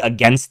literally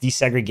against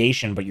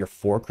desegregation, but you're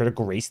for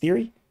critical race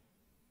theory?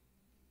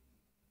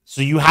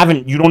 So you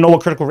don't know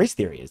what critical race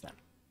theory is then.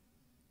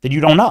 Then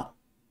you don't know.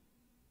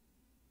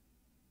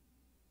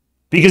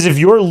 Because if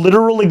your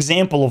literal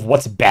example of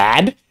what's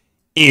bad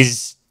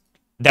is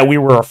that we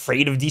were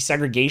afraid of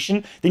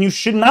desegregation, then you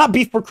should not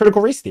be for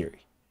critical race theory.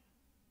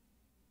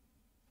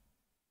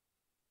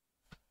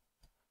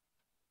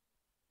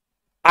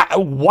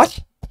 What?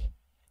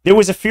 There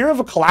was a fear of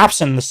a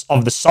collapse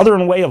of the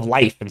Southern way of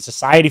life in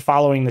society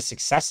following the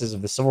successes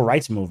of the Civil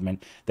Rights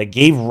Movement that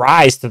gave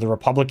rise to the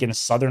Republican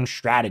Southern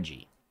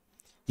strategy.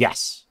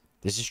 Yes,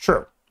 this is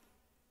true.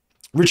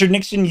 Richard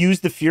Nixon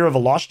used the fear of a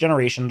lost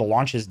generation to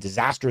launch his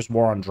disastrous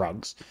war on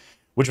drugs,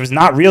 which was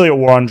not really a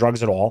war on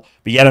drugs at all,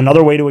 but yet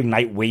another way to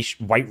ignite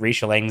white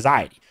racial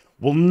anxiety.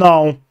 Well,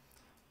 no.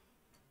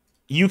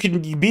 You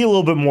can be a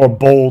little bit more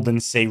bold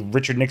and say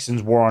Richard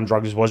Nixon's war on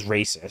drugs was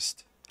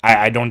racist.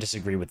 I don't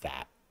disagree with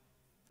that.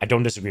 I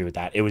don't disagree with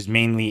that. It was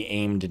mainly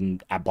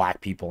aimed at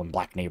black people in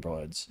black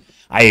neighborhoods.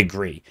 I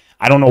agree.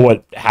 I don't know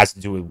what it has to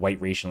do with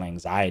white racial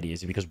anxiety.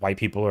 Is it because white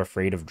people are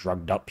afraid of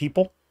drugged up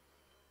people?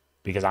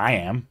 Because I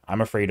am. I'm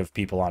afraid of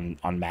people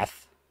on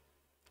meth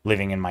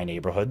living in my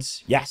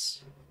neighborhoods.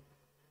 Yes.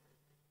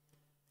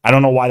 I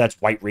don't know why that's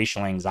white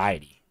racial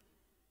anxiety.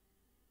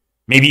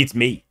 Maybe it's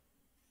me.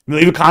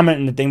 Leave a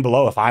comment in the thing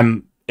below if I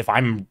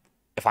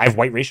have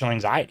white racial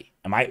anxiety.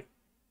 Am I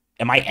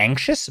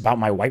anxious about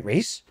my white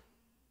race?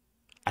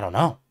 I don't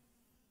know.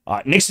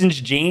 Nixon's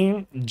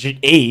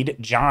aide,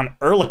 John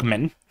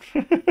Ehrlichman,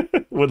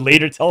 would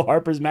later tell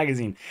Harper's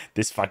Magazine,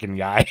 this fucking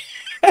guy.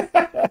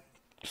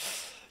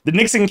 The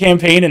Nixon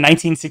campaign in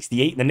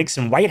 1968 and the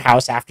Nixon White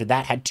House after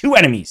that had two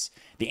enemies,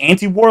 the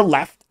anti-war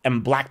left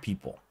and black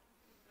people.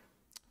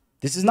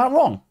 This is not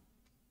wrong.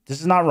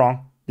 This is not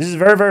wrong. This is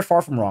very, very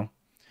far from wrong.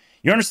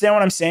 You understand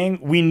what I'm saying?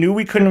 We knew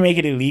we couldn't make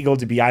it illegal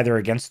to be either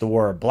against the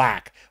war or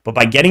black, but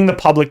by getting the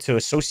public to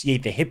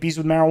associate the hippies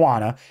with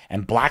marijuana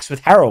and blacks with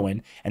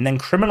heroin, and then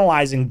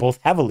criminalizing both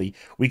heavily,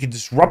 we could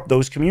disrupt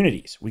those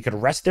communities. We could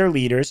arrest their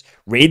leaders,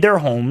 raid their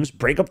homes,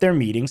 break up their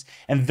meetings,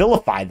 and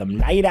vilify them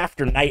night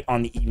after night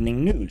on the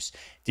evening news.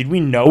 Did we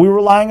know we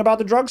were lying about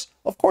the drugs?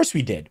 Of course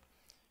we did.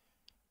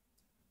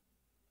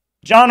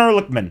 John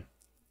Ehrlichman.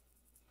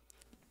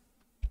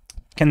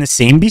 Can the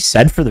same be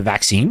said for the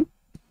vaccine?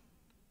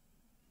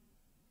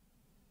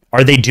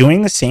 Are they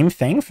doing the same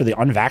thing for the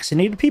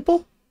unvaccinated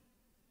people?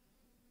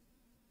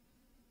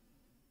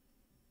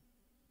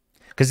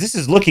 Because this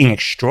is looking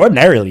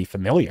extraordinarily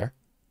familiar.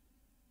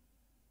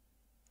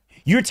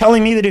 You're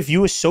telling me that if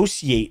you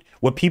associate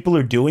what people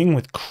are doing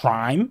with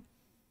crime,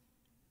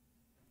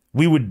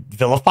 we would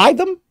vilify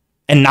them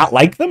and not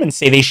like them and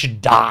say they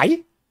should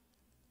die?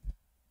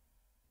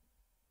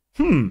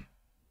 So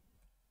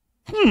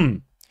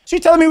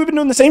you're telling me we've been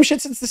doing the same shit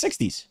since the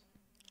 60s?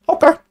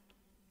 Okay.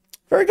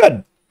 Very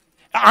good.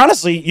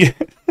 Honestly,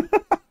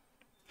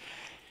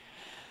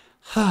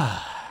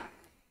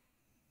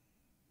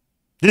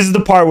 this is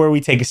the part where we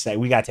take a sec.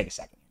 We gotta take a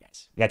second,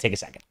 guys. We gotta take a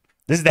second.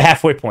 This is the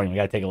halfway point. We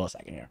gotta take a little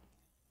second here.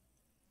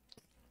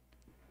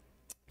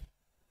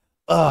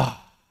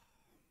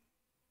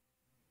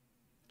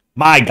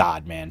 My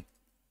God, man.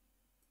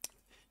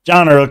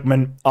 John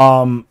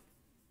Ehrlichman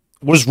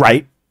was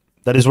right.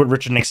 That is what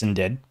Richard Nixon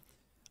did.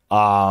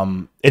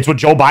 It's what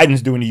Joe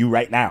Biden's doing to you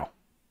right now.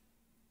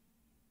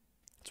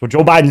 It's what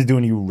Joe Biden's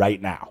doing to you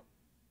right now.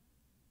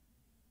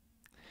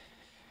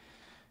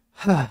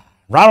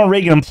 Ronald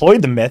Reagan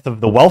employed the myth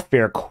of the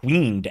welfare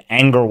queen to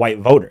anger white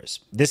voters.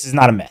 This is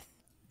not a myth.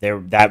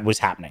 That was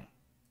happening.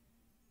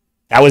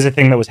 That was a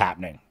thing that was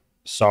happening.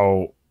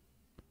 So,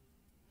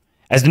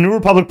 As the New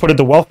Republic put it,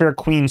 the welfare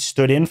queen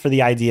stood in for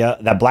the idea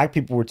that black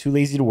people were too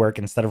lazy to work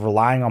instead of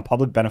relying on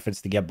public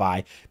benefits to get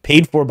by,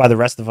 paid for by the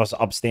rest of us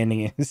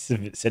upstanding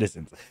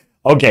citizens.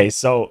 Okay,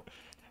 so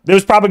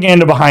there's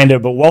propaganda behind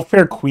it, but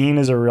welfare queen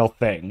is a real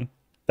thing.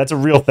 That's a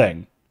real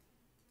thing.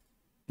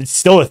 It's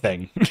still a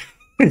thing.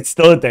 It's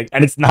still a thing.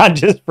 And it's not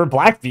just for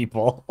black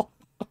people.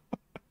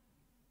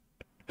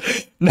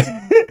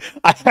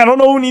 I don't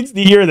know who needs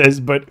to hear this,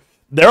 but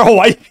there are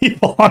white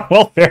people on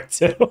welfare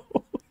too.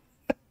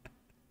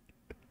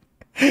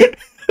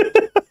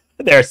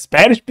 There are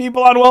Spanish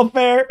people on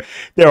welfare.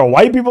 There are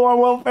white people on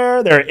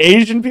welfare. There are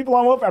Asian people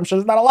on welfare. I'm sure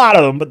there's not a lot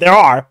of them, but there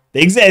are.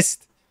 They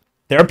exist.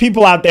 There are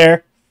people out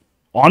there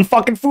on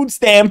fucking food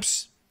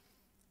stamps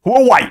who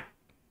are white.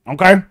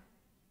 Okay?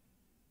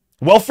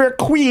 Welfare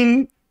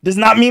queen does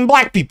not mean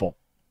black people.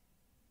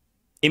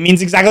 It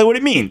means exactly what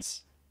it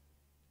means.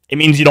 It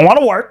means you don't want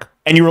to work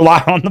and you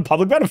rely on the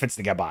public benefits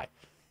to get by.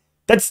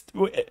 That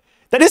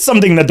is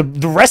something that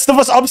the rest of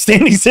us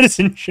upstanding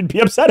citizens should be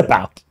upset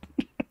about.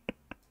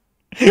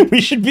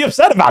 We should be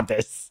upset about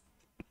this.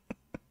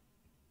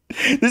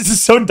 This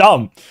is so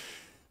dumb.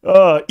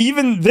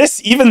 Even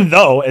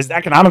though, as the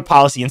Economic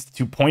Policy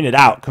Institute pointed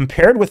out,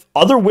 compared with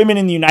other women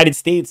in the United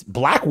States,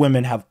 black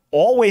women have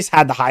always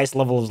had the highest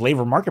level of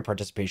labor market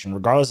participation,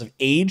 regardless of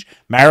age,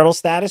 marital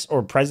status,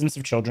 or presence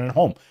of children at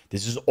home.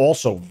 This is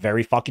also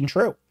very fucking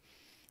true.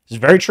 This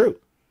is very true.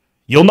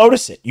 You'll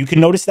notice it. You can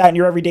notice that in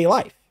your everyday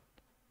life.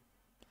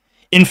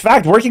 In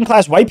fact, working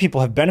class white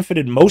people have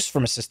benefited most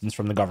from assistance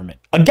from the government.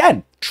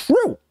 Again,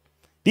 true.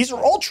 These are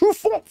all true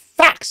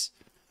facts.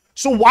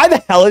 So why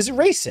the hell is it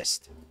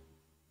racist?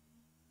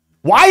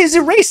 Why is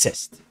it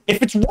racist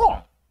if it's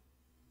wrong?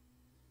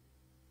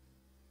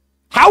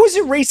 How is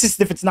it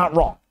racist if it's not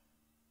wrong?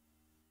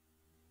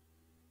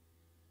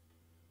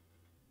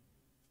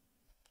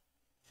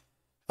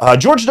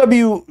 George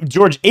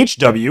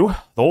H.W.,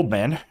 the old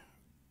man,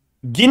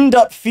 ginned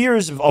up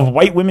fears of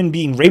white women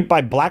being raped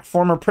by black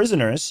former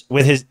prisoners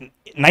with his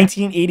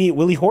 1988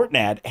 Willie Horton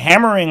ad,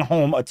 hammering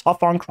home a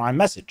tough on crime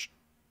message.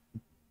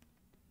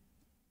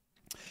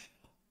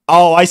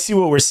 Oh, I see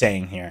what we're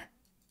saying here.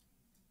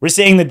 We're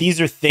saying that these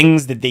are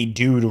things that they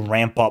do to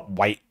ramp up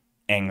white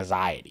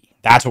anxiety.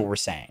 That's what we're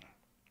saying.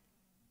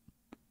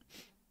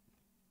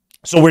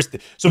 So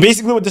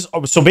basically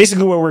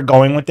where we're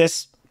going with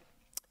this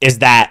is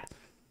that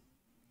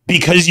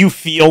because you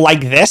feel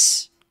like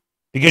this,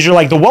 because you're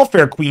like the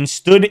welfare queen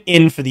stood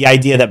in for the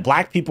idea that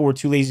black people were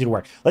too lazy to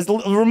work. Let's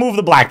remove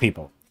the black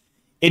people.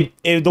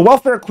 The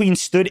welfare queen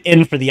stood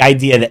in for the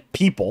idea that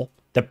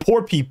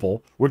poor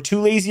people were too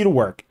lazy to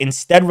work,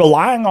 instead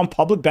relying on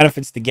public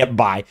benefits to get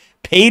by,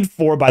 paid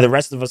for by the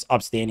rest of us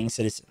upstanding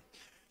citizens.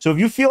 So if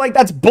you feel like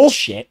that's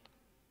bullshit,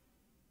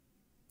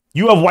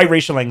 you have white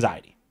racial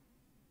anxiety.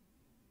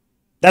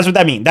 That's what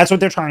that means. That's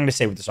what they're trying to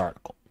say with this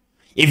article.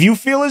 If you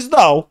feel as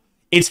though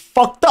it's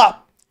fucked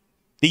up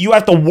that you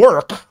have to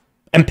work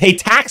and pay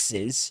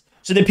taxes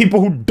so that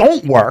people who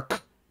don't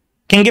work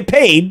can get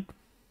paid,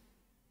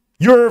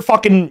 you're a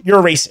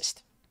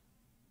racist.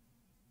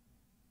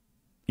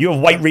 You have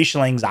white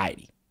racial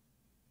anxiety.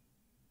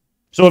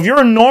 So if you're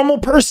a normal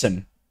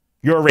person,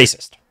 you're a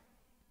racist.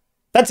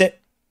 That's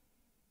it.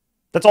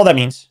 That's all that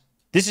means.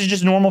 This is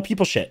just normal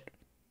people shit.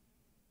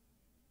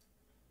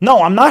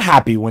 No, I'm not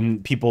happy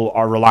when people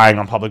are relying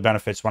on public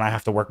benefits when I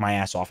have to work my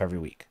ass off every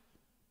week.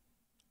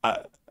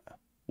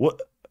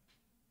 What?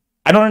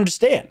 I don't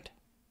understand.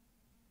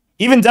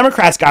 Even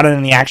Democrats got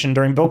in the action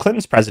during Bill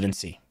Clinton's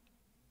presidency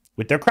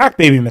with their crack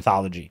baby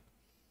mythology.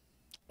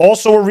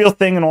 Also a real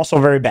thing and also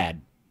very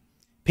bad.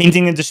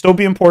 Painting a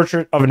dystopian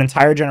portrait of an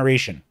entire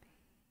generation.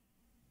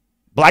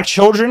 Black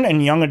children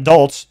and young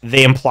adults,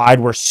 they implied,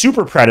 were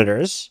super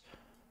predators.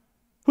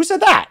 Who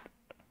said that?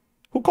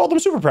 Who called them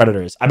super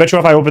predators? I bet you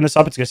if I open this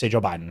up, it's going to say Joe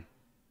Biden.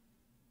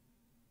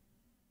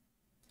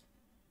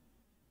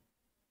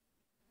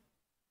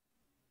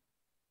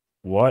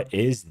 What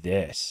is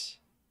this?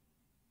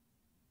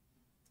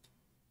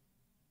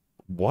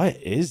 What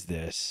is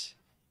this?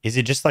 Is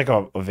it just like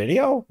a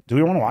video? Do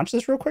we want to watch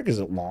this real quick? Is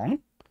it long?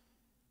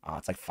 Oh,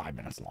 it's like 5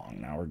 minutes long.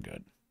 Now we're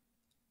good.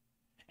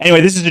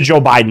 Anyway, this is a Joe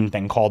Biden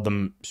thing, called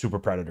them super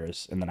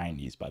predators in the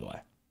 90s, by the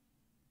way.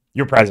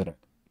 Your president.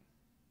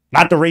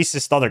 Not the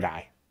racist other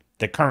guy.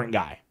 The current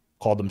guy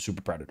called them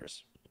super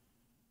predators.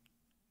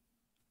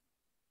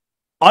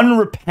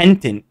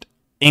 Unrepentant,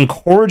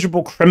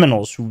 incorrigible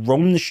criminals who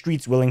roam the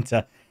streets willing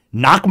to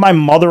knock my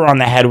mother on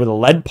the head with a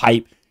lead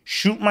pipe,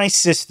 shoot my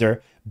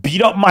sister,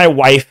 beat up my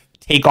wife,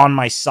 take on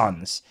my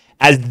sons,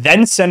 as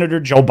then Senator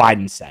Joe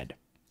Biden said.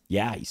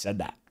 Yeah, he said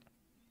that.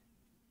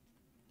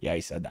 Yeah,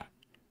 he said that.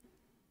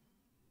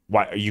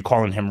 Why, are you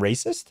calling him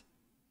racist?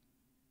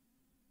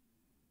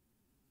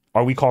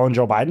 Are we calling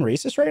Joe Biden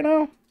racist right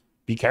now?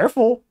 Be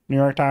careful, New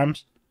York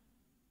Times.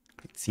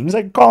 It seems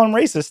like calling him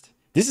racist.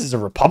 This is a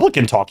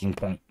Republican talking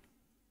point.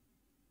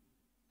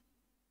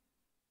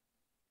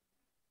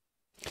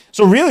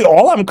 So really,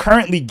 all I'm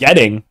currently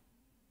getting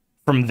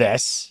from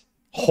this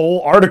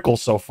whole article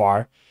so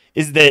far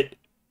is that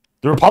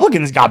the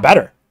Republicans got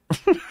better.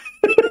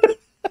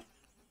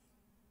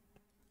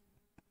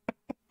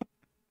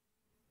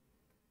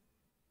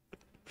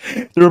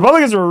 The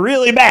Republicans were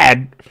really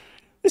bad.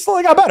 They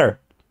slowly got better.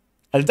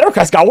 And the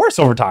Democrats got worse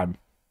over time.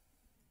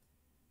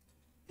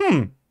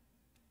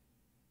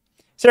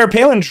 Sarah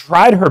Palin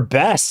tried her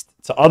best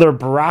to other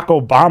Barack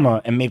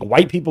Obama and make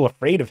white people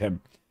afraid of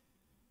him.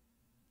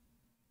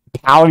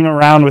 Palling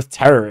around with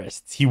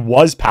terrorists. He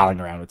was palling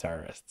around with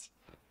terrorists.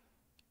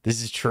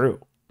 This is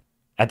true.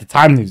 At the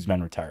time, these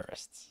men were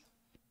terrorists.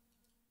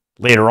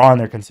 Later on,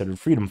 they're considered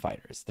freedom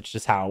fighters. That's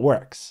just how it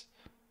works.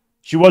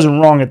 She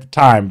wasn't wrong at the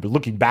time, but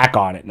looking back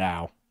on it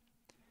now.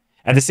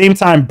 At the same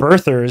time,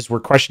 birthers were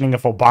questioning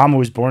if Obama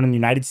was born in the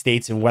United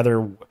States and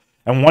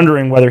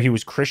wondering whether he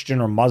was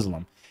Christian or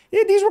Muslim.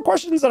 Yeah, these were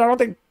questions that I don't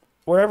think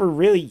were ever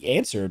really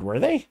answered, were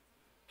they?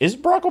 Is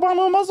Barack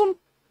Obama a Muslim?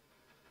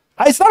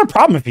 It's not a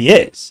problem if he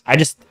is. I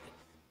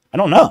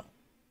don't know.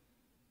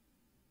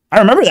 I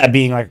remember that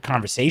being like a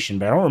conversation,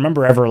 but I don't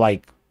remember ever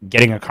like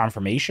getting a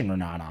confirmation or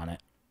not on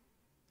it.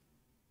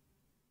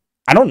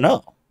 I don't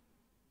know.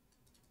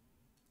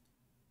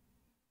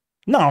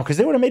 No, because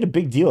they would have made a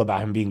big deal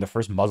about him being the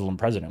first Muslim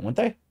president, wouldn't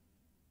they?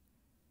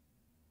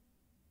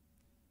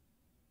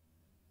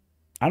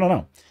 I don't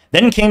know.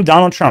 Then came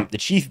Donald Trump, the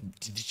chief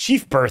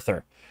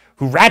birther,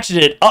 who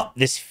ratcheted up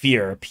this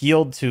fear,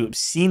 appealed to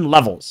obscene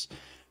levels,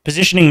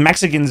 positioning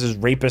Mexicans as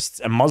rapists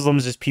and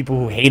Muslims as people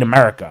who hate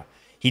America.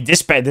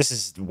 This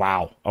is,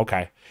 wow,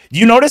 okay. Do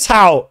you notice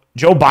how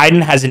Joe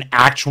Biden has an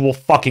actual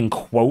fucking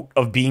quote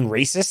of being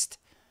racist?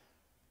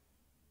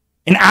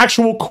 An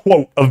actual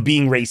quote of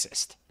being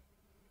racist.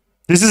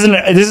 This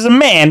is a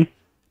man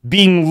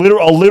being a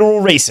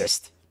literal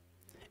racist.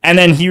 And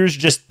then here's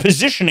just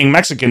positioning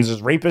Mexicans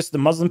as rapists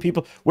and Muslim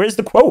people. Where's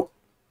the quote?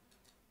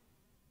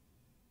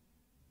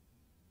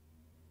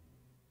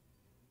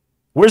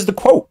 Where's the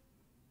quote?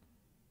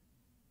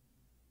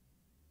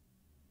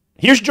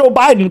 Here's Joe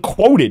Biden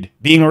quoted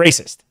being a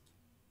racist.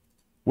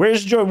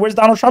 Where's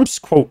Donald Trump's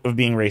quote of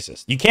being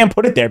racist? You can't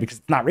put it there because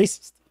it's not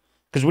racist.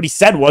 Because what he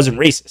said wasn't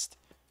racist.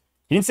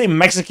 He didn't say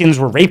Mexicans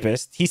were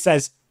rapists. He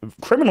says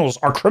criminals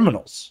are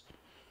criminals.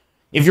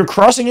 If you're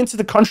crossing into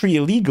the country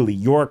illegally,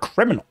 you're a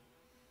criminal.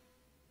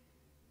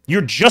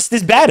 You're just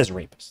as bad as a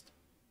rapist.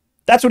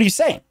 That's what he's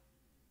saying.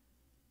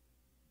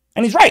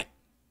 And he's right.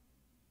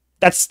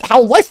 That's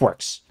how life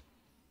works.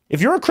 If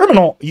you're a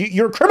criminal,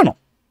 you're a criminal.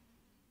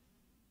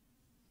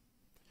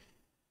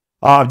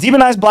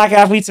 Demonized black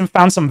athletes and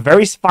found some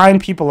very fine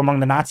people among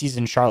the Nazis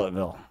in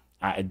Charlottesville.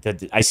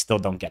 I still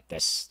don't get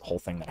this whole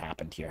thing that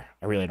happened here.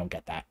 I really don't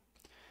get that.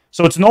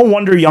 So it's no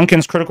wonder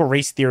Youngkin's critical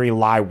race theory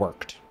lie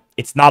worked.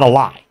 It's not a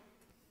lie.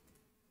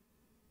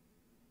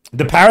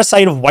 The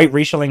parasite of white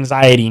racial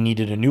anxiety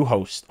needed a new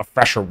host, a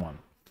fresher one.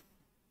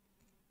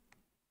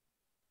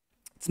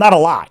 It's not a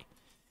lie.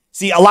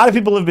 See, a lot of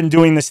people have been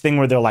doing this thing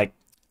where they're like,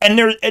 and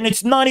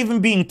it's not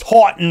even being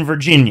taught in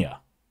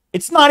Virginia.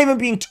 It's not even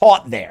being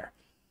taught there.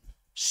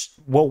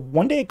 Well,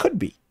 one day it could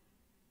be.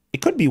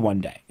 It could be one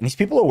day. And these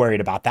people are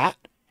worried about that.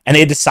 And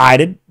they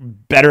decided,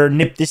 better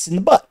nip this in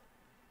the butt.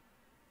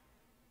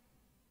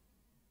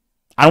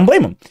 I don't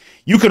blame them.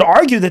 You could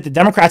argue that the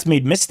Democrats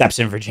made missteps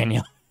in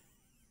Virginia.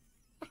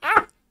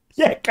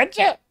 Yeah, could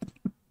you?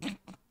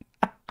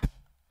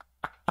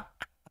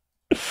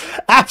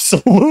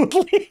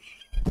 Absolutely.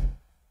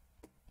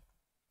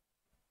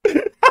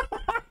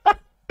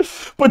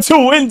 But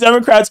to win,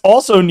 Democrats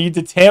also need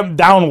to tamp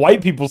down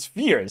white people's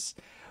fears,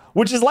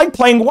 which is like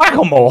playing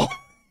whack-a-mole.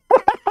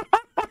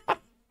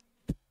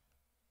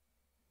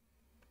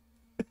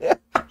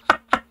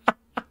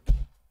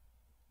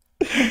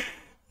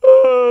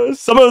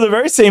 Some of the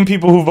very same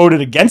people who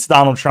voted against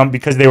Donald Trump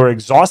because they were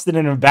exhausted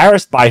and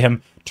embarrassed by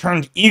him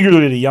turned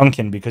eagerly to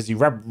Youngkin because he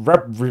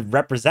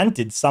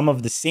represented some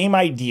of the same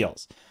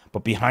ideals,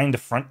 but behind the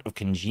front of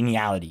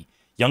congeniality.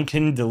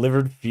 Youngkin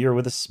delivered fear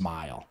with a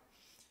smile.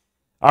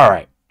 All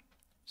right.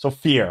 So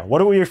fear.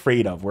 What are we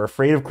afraid of? We're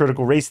afraid of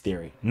critical race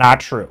theory. Not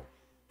true.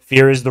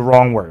 Fear is the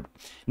wrong word.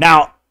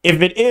 Now,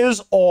 if it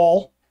is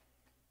all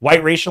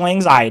white racial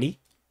anxiety,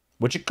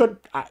 which it could,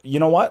 you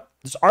know what?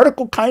 This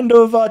article kind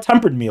of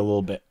tempered me a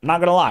little bit. I'm not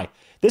gonna lie.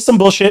 There's some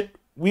bullshit.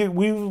 We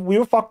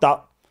were fucked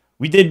up.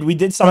 We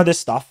did some of this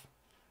stuff.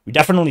 We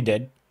definitely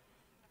did.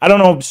 I don't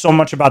know so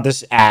much about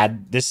this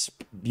ad. This,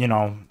 you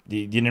know,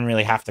 you didn't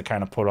really have to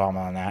kind of put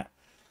on that.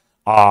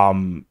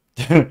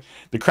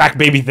 The crack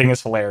baby thing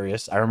is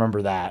hilarious. I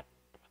remember that.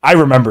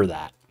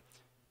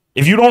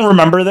 If you don't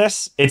remember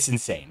this, it's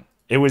insane.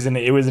 It was an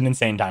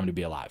insane time to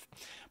be alive.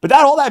 But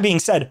all that being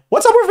said,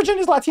 what's up with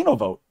Virginia's Latino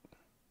vote?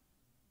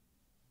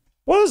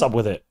 What is up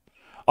with it?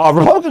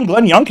 Republican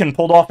Glenn Youngkin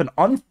pulled off an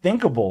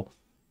unthinkable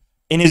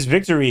in his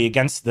victory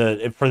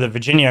for the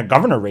Virginia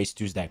governor race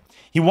Tuesday.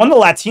 He won the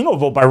Latino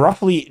vote by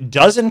roughly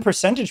 12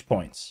 percentage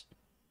points.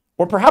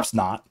 Or perhaps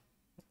not.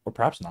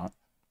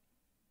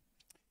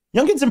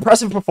 Youngkin's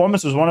impressive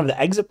performance was one of the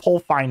exit poll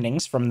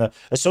findings from the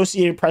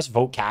Associated Press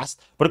Votecast,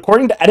 but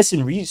according to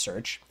Edison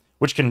Research,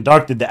 which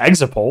conducted the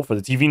exit poll for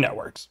the TV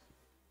networks,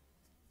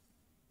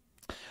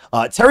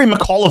 Terry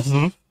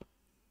McAuliffe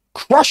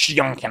crushed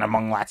Youngkin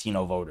among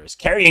Latino voters,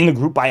 carrying the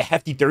group by a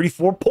hefty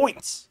 34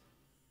 points.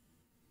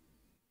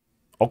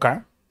 Okay.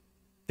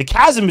 The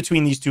chasm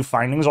between these two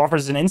findings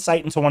offers an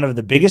insight into one of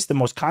the biggest and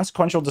most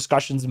consequential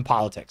discussions in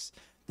politics,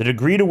 the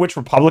degree to which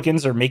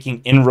Republicans are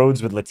making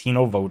inroads with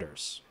Latino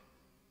voters.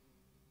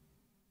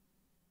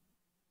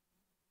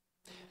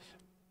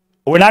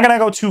 We're not going to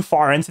go too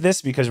far into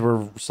this because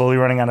we're slowly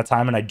running out of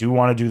time, and I do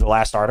want to do the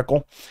last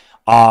article.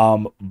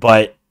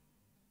 But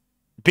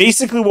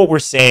basically what we're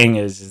saying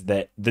is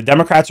that the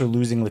Democrats are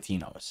losing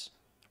Latinos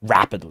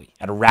rapidly,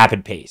 at a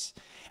rapid pace.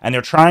 And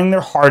they're trying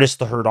their hardest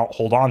to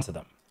hold on to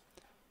them.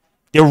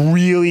 They're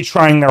really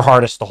trying their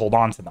hardest to hold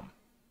on to them.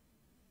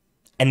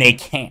 And they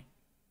can't.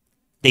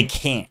 They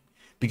can't.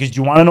 Because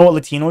do you want to know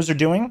what Latinos are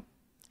doing?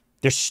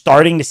 They're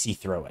starting to see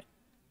through it.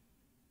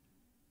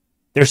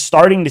 They're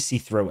starting to see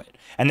through it.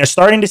 And they're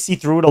starting to see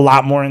through it a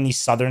lot more in these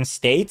southern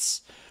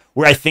states,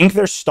 where I think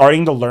they're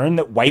starting to learn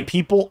that white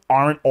people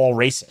aren't all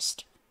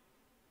racist.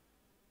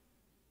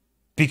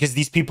 Because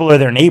these people are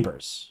their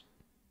neighbors.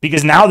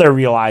 Because now they're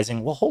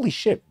realizing, well, holy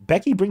shit,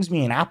 Becky brings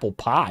me an apple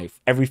pie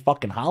every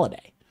fucking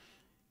holiday.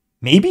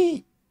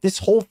 Maybe this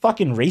whole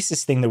fucking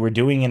racist thing that we're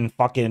doing in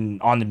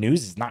fucking on the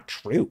news is not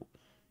true.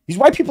 These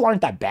white people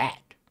aren't that bad.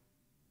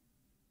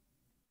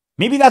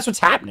 Maybe that's what's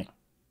happening.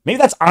 Maybe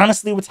that's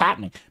honestly what's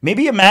happening.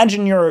 Maybe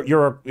imagine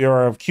you're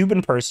a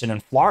Cuban person in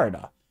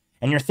Florida,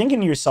 and you're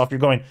thinking to yourself, you're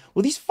going,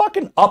 well, these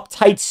fucking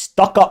uptight,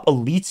 stuck-up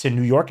elites in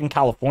New York and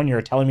California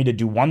are telling me to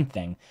do one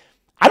thing.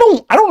 I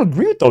don't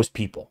agree with those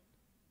people.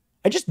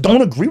 I just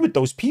don't agree with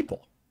those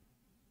people.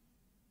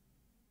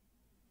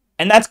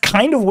 And that's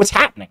kind of what's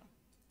happening.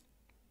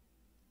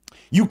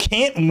 You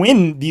can't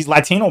win these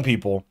Latino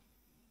people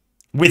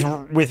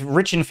with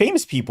rich and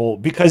famous people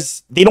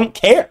because they don't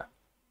care.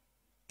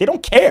 They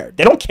don't care.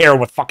 They don't care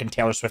what fucking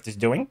Taylor Swift is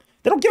doing.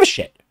 They don't give a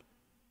shit.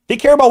 They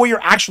care about what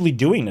you're actually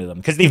doing to them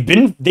because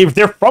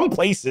they're from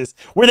places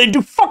where they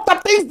do fucked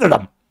up things to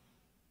them.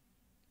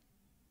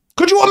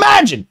 Could you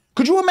imagine?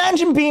 Could you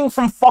imagine being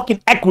from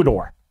fucking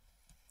Ecuador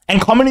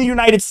and coming to the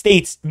United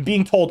States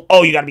being told,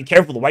 oh, you got to be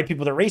careful, the white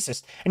people are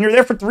racist. And you're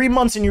there for 3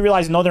 months and you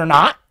realize, no, they're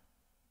not.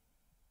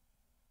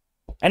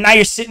 And now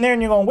you're sitting there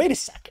and you're going, wait a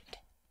second.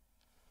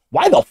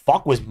 Why the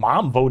fuck was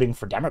mom voting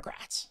for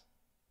Democrats?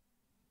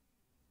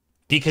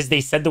 Because they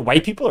said the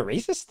white people are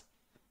racist?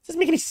 It doesn't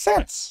make any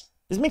sense.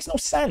 This makes no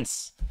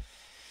sense.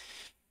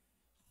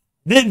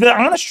 The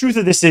honest truth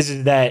of this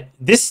is that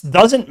this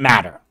doesn't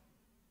matter.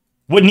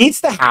 What needs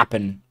to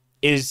happen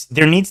is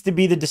there needs to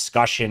be the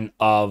discussion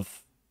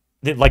of,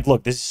 like,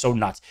 look, this is so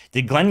nuts.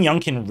 Did Glenn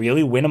Youngkin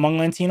really win among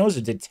Latinos,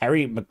 or did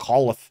Terry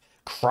McAuliffe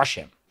crush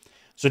him?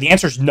 So the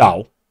answer is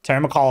no.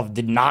 Terry McAuliffe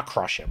did not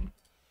crush him.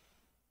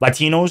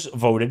 Latinos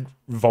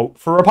vote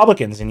for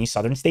Republicans in these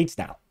southern states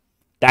now.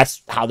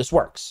 That's how this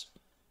works.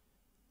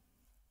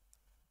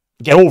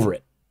 Get over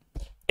it.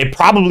 It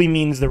probably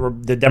means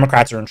that the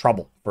Democrats are in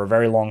trouble for a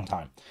very long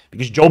time.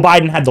 Because Joe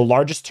Biden had the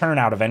largest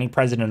turnout of any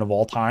president of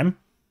all time.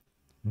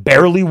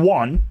 Barely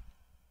won.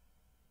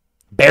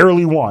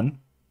 Barely won.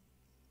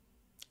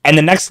 And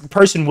the next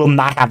person will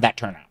not have that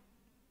turnout.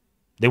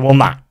 They will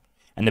not.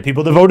 And the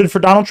people that voted for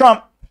Donald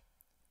Trump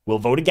will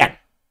vote again.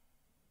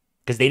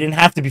 Because they didn't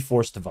have to be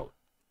forced to vote.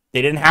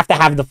 They didn't have to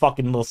have the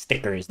fucking little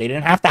stickers. They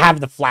didn't have to have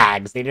the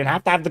flags. They didn't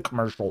have to have the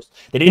commercials.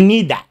 They didn't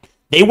need that.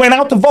 They went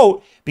out to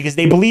vote because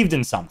they believed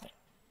in something.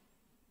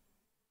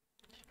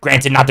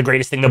 Granted, not the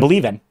greatest thing to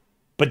believe in,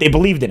 but they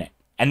believed in it.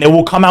 And they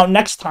will come out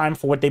next time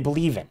for what they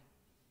believe in.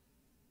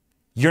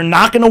 You're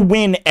not going to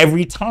win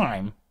every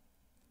time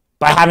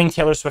by having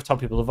Taylor Swift tell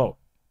people to vote.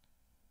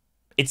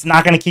 It's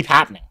not going to keep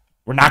happening.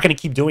 We're not going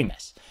to keep doing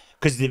this.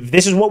 Because if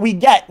this is what we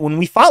get when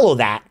we follow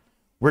that,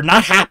 we're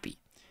not happy.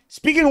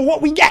 Speaking of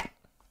what we get,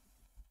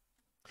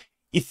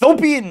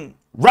 Ethiopian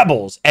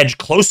rebels edge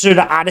closer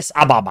to Addis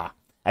Ababa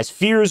as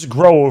fears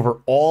grow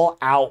over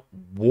all-out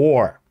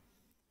war.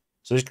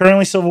 So there's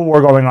currently civil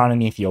war going on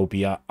in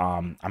Ethiopia.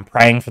 I'm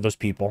praying for those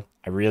people.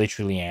 I really,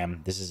 truly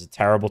am. This is a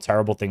terrible,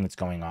 terrible thing that's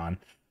going on.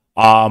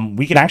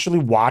 We can actually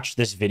watch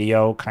this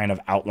video kind of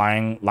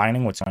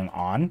outlining what's going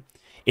on.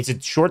 It's a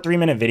short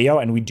 3-minute video,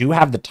 and we do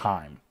have the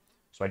time.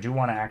 So I do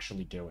want to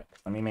actually do it.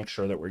 Let me make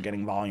sure that we're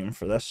getting volume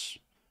for this.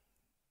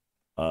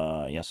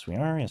 Yes, we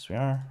are. Yes, we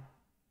are.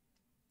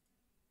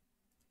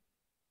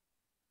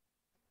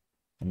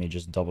 Let me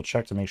just double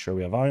check to make sure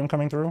we have volume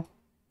coming through.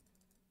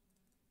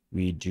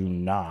 We do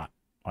not.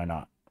 Why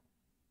not?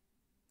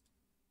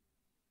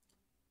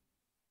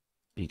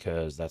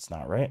 Because that's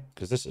not right.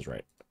 Because this is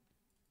right.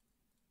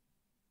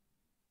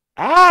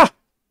 Ah!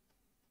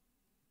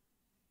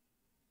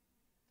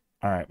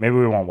 All right. Maybe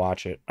we won't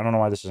watch it. I don't know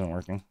why this isn't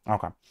working.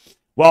 Okay.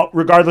 Well,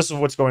 regardless of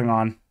what's going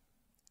on,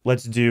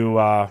 let's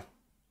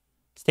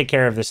take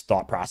care of this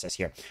thought process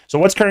here. So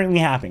what's currently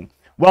happening?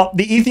 Well,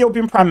 the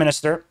Ethiopian Prime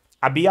Minister,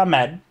 Abiy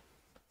Ahmed,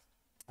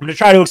 I'm going to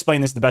try to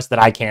explain this the best that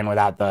I can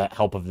without the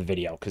help of the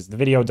video, because the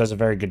video does a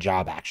very good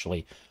job,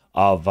 actually,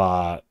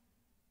 of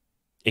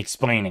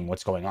explaining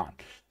what's going on.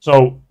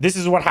 So this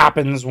is what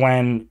happens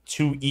when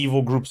two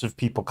evil groups of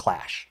people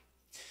clash.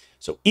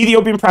 So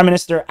Ethiopian Prime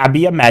Minister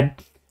Abiy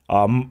Ahmed,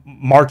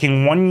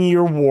 marking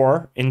 1-year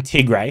war in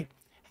Tigray,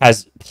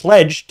 has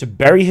pledged to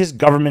bury his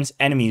government's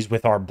enemies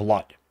with our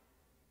blood.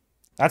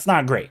 That's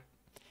not great.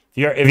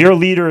 If your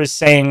leader is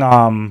saying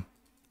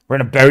we're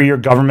gonna bury your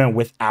government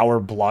with our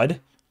blood,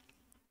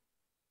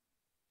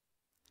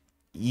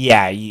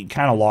 yeah, you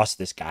kind of lost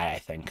this guy, I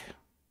think.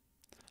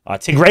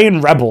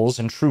 Tigrayan rebels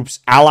and troops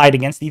allied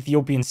against the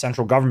Ethiopian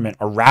central government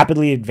are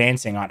rapidly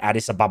advancing on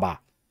Addis Ababa,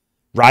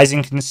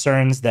 rising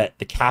concerns that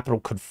the capital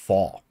could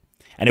fall.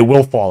 And it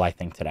will fall, I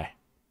think, today.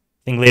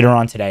 I think later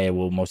on today it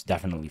will most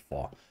definitely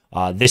fall.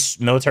 This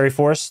military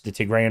force, the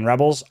Tigrayan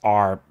rebels,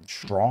 are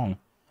strong,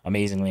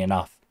 amazingly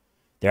enough.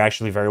 They're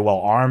actually very well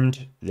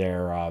armed.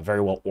 They're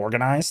very well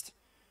organized.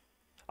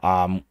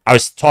 I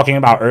was talking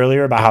about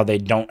earlier about how they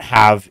don't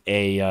have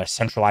a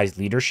centralized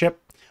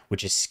leadership,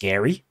 which is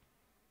scary.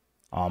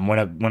 When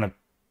a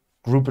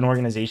group and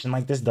organization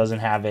like this doesn't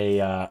have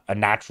a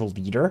natural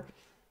leader,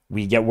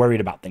 we get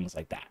worried about things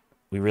like that.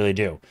 We really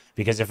do.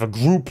 Because if a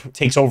group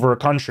takes over a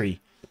country,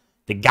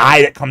 the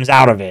guy that comes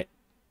out of it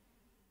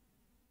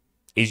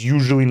is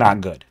usually not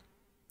good.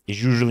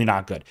 Is usually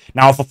not good.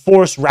 Now, if a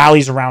force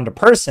rallies around a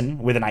person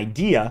with an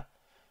idea,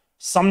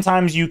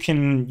 sometimes you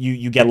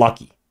get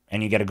lucky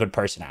and you get a good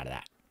person out of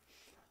that.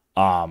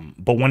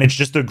 But when it's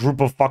just a group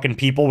of fucking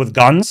people with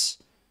guns,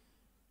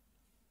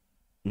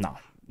 no,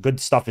 good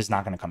stuff is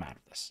not going to come out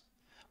of this.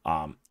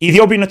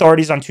 Ethiopian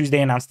authorities on Tuesday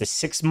announced a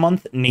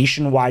 6-month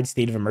nationwide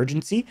state of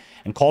emergency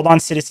and called on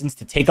citizens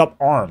to take up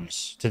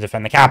arms to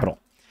defend the capital.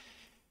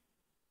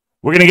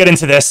 We're going to get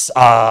into this.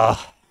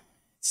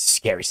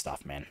 Scary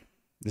stuff, man.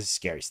 This is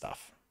scary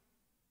stuff.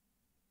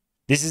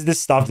 This is the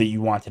stuff that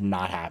you want to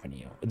not happen to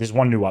you. There's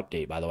one new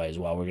update, by the way, as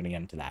well. We're going to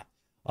get into that.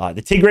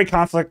 The Tigray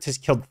conflict has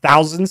killed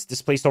thousands,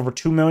 displaced over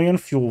 2 million,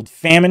 fueled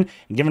famine,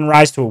 and given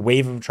rise to a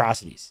wave of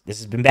atrocities. This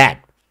has been bad.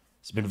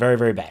 It's been very,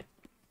 very bad.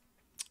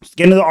 Let's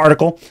get into the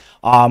article.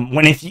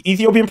 When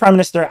Ethiopian Prime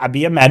Minister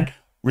Abiy Ahmed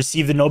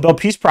received the Nobel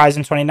Peace Prize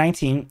in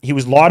 2019, he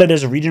was lauded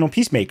as a regional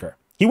peacemaker.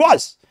 He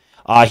was.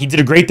 He did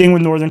a great thing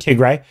with Northern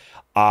Tigray.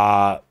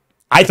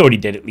 I thought he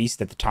did, at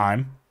least at the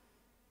time.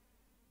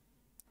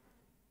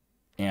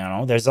 You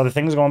know, there's other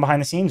things going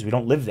behind the scenes. We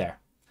don't live there.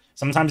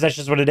 Sometimes that's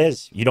just what it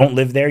is. You don't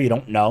live there. You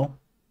don't know.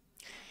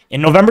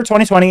 In November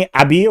 2020,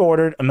 Abiy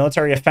ordered a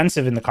military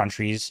offensive in the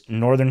country's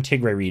northern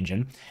Tigray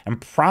region and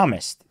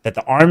promised that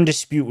the armed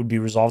dispute would be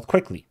resolved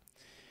quickly.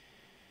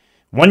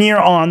 1 year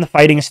on, the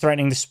fighting is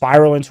threatening to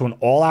spiral into an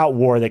all-out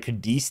war that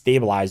could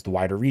destabilize the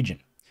wider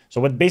region.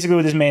 So what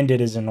this man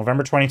did is in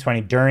November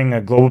 2020, during a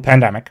global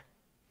pandemic,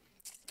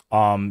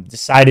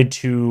 decided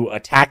to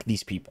attack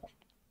these people.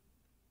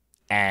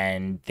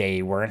 And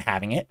they weren't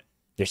having it.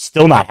 They're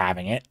still not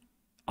having it.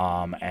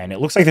 And it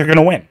looks like they're going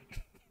to win.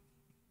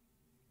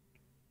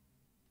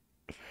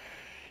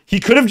 He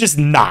could have just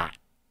not,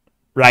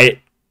 right?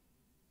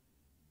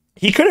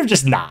 He could have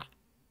just not.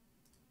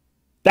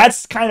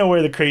 That's kind of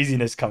where the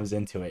craziness comes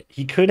into it.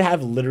 He could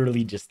have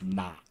literally just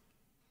not.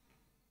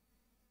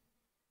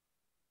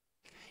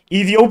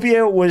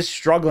 Ethiopia was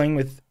struggling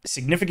with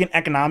significant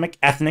economic,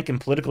 ethnic,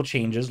 and political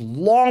changes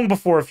long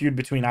before a feud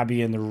between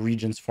Abiy and the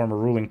region's former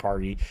ruling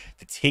party,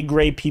 the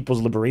Tigray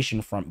People's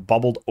Liberation Front,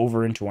 bubbled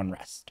over into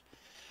unrest.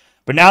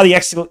 But now the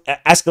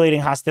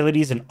escalating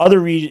hostilities in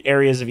other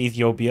areas of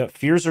Ethiopia,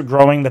 fears are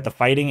growing that the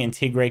fighting in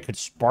Tigray could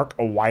spark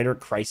a wider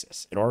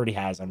crisis. It already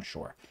has, I'm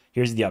sure.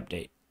 Here's the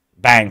update.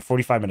 Bang,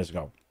 45 minutes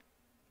ago.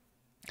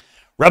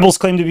 Rebels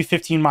claim to be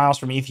 15 miles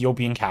from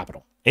Ethiopian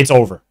capital. It's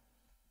over.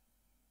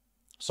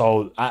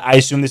 So I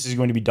assume this is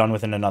going to be done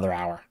within another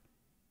hour.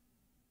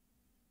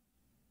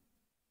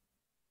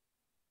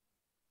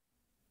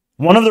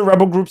 One of the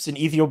rebel groups in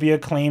Ethiopia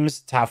claims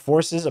to have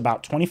forces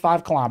about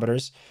 25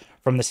 kilometers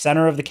from the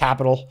center of the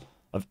capital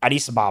of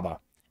Addis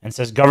Ababa and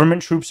says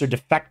government troops are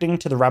defecting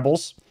to the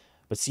rebels,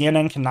 but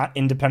CNN cannot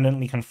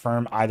independently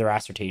confirm either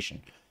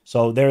assertion.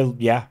 So they're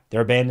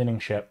abandoning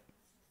ship.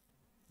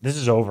 This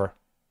is over.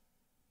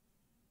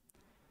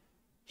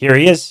 Here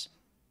he is.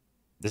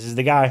 This is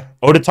the guy.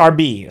 Odatar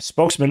B, a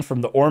spokesman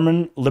from the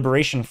Orman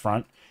Liberation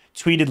Front,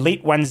 tweeted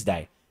late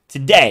Wednesday,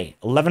 today,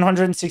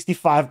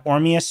 1,165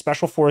 Oromia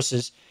Special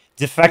Forces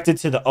defected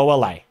to the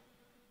OLA.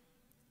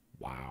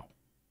 Wow.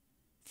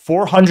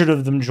 400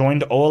 of them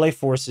joined OLA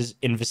forces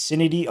in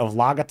vicinity of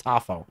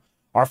Lagatafo.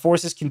 Our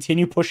forces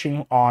continue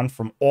pushing on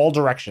from all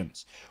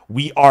directions.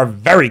 We are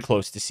very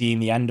close to seeing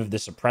the end of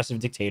this oppressive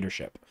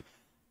dictatorship.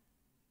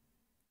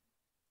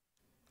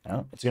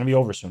 Well, it's going to be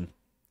over soon.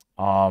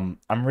 I'm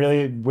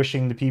really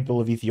wishing the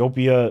people of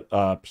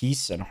Ethiopia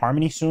peace and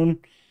harmony soon.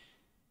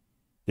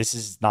 This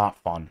is not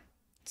fun.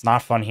 It's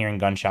not fun hearing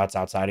gunshots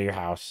outside of your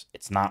house.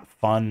 It's not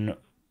fun.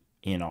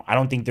 You know, I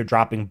don't think they're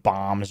dropping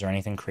bombs or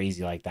anything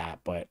crazy like that,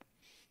 but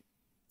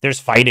there's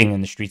fighting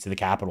in the streets of the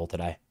capital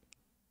today.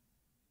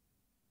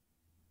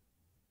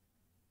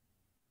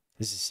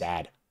 This is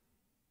sad.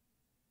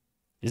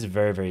 This is a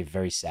very, very,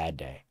 very sad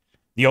day.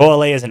 The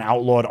OLA is an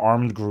outlawed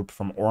armed group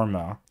from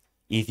Oromia,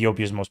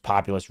 Ethiopia's most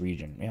populous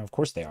region. Yeah, of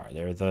course they are.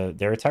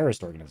 They're a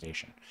terrorist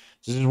organization.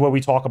 So this is what we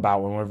talk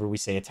about whenever we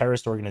say a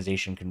terrorist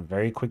organization can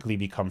very quickly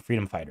become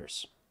freedom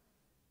fighters.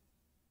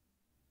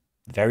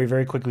 Very,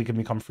 very quickly can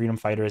become freedom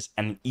fighters,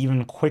 and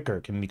even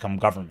quicker can become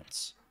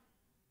governments.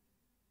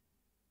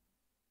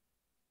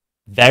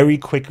 very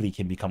quickly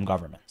can become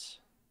governments.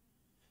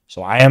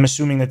 So I am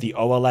assuming that the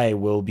OLA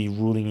will be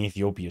ruling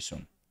Ethiopia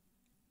soon.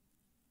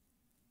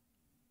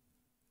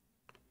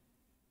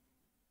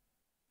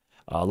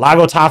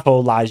 Lago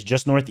Tafo lies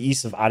just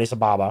northeast of Addis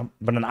Ababa,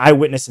 but an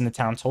eyewitness in the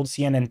town told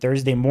CNN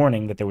Thursday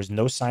morning that there was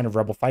no sign of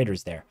rebel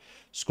fighters there.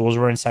 Schools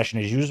were in session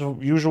as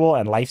usual,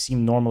 and life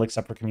seemed normal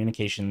except for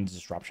communication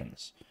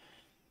disruptions.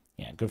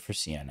 Yeah, good for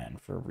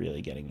CNN for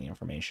really getting the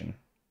information.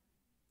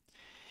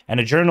 And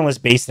a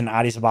journalist based in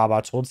Addis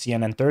Ababa told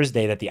CNN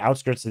Thursday that the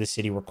outskirts of the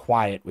city were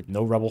quiet with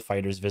no rebel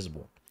fighters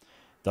visible.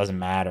 Doesn't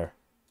matter.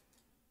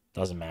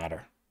 Doesn't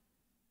matter.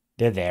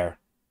 They're there.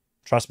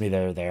 Trust me,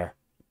 they're there.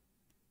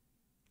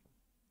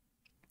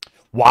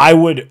 Why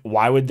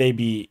would they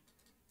be,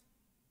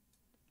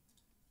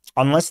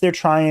 unless they're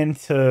trying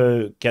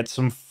to get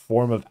some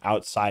form of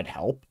outside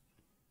help?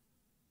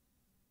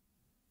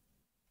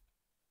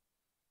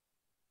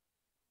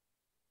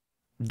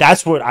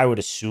 That's what I would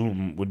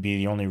assume would be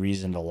the only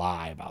reason to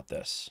lie about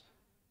this.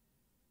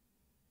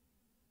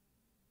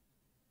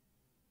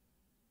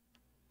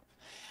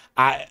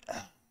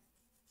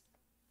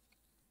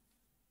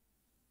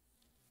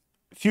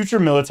 Future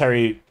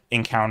military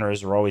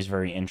encounters are always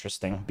very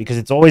interesting because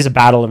it's always a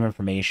battle of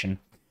information.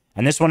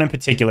 And this one in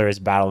particular is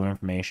a battle of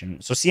information.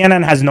 So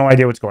CNN has no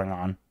idea what's going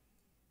on.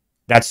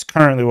 That's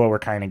currently what we're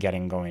kind of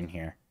getting going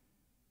here.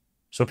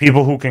 So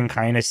people who can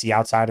kind of see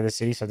outside of the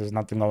city, so there's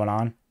nothing going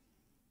on.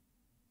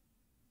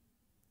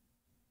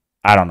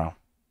 I don't know.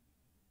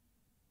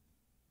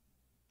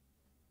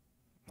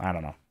 I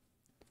don't know.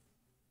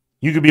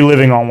 You could be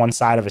living on one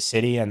side of a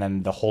city and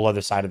then the whole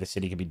other side of the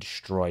city could be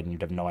destroyed and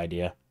you'd have no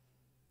idea.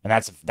 And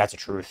that's a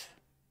truth.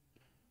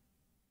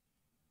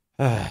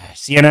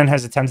 CNN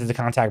has attempted to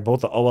contact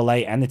both the OLA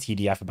and the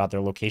TDF about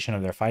their location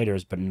of their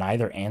fighters, but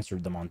neither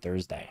answered them on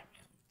Thursday.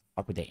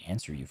 What would they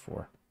answer you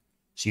for?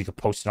 So you could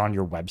post it on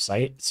your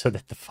website so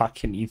that the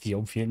fucking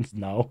Ethiopians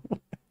know?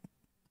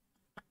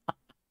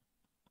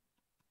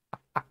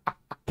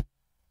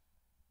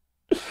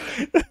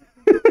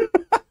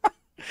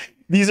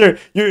 These are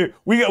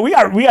we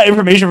got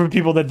information from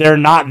people that they're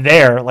not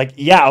there. Like,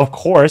 yeah, of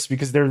course,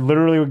 because they're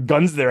literally with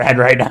guns to their head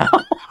right now.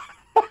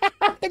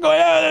 They're going,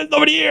 yeah, there's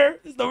nobody here.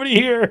 There's nobody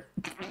here.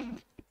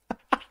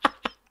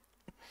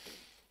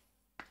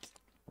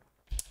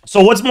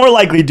 So what's more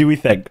likely, do we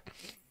think?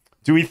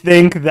 Do we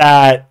think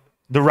that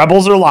the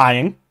rebels are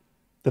lying,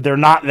 that they're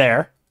not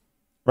there,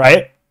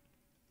 right?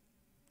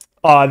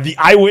 The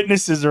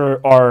eyewitnesses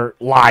are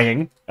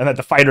lying, and that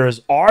the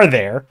fighters are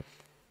there,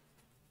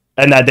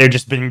 and that they're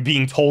just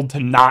being told to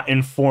not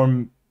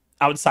inform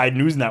outside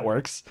news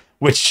networks,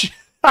 which,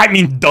 I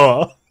mean,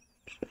 duh.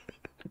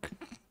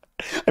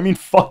 I mean,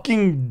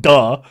 fucking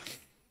duh.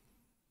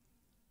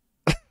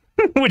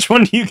 Which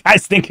one do you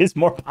guys think is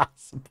more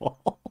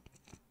possible?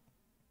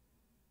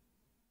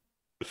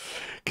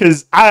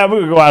 Because I'm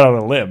going to go out on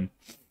a limb.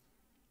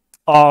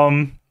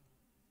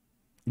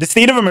 The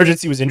state of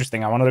emergency was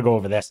interesting. I wanted to go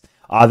over this.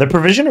 The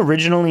provision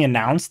originally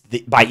announced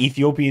by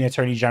Ethiopian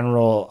Attorney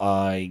General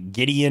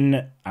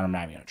Gideon. I'm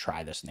not even going to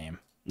try this name.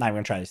 Not even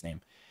going to try this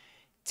name.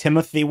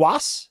 Timothy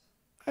Was?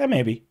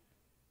 Maybe.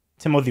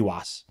 Timothy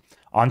Was.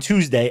 On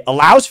Tuesday,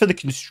 allows for the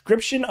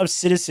conscription of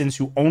citizens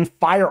who own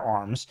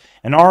firearms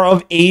and are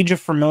of age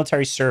for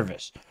military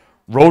service.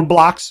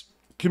 Roadblocks,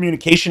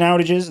 communication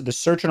outages, the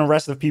search and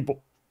arrest of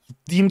people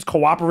deemed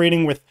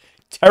cooperating with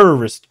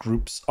terrorist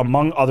groups,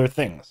 among other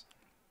things.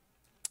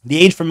 The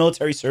age for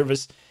military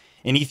service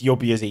in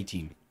Ethiopia is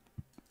 18.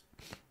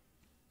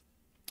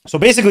 So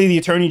basically, the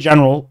Attorney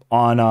General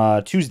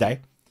on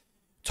Tuesday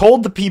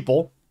told the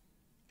people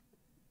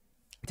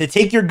to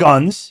take your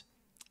guns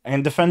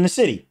and defend the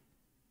city.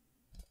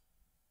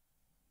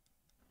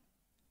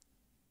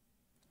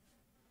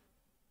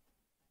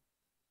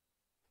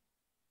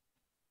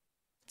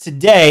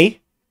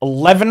 Today,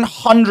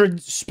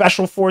 1,100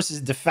 special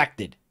forces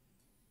defected.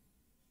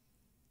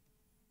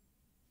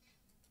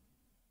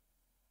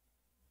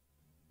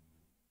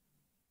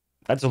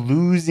 That's a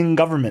losing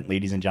government,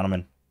 ladies and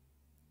gentlemen.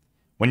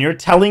 When you're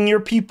telling your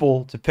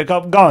people to pick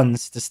up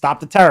guns to stop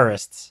the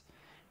terrorists,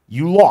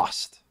 you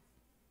lost.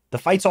 The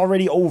fight's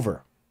already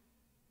over.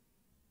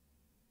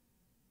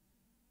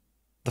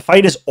 The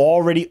fight is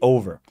already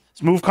over.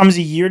 This move comes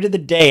a year to the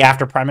day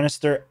after Prime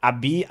Minister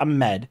Abiy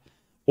Ahmed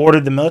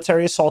ordered the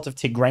military assault of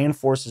Tigrayan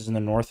forces in the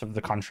north of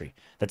the country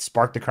that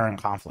sparked the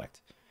current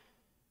conflict.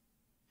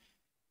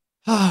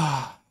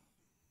 Wow,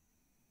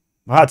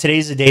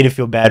 today's the day to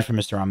feel bad for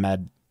Mr.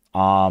 Ahmed.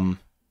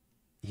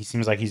 He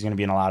seems like he's going to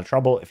be in a lot of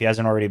trouble if he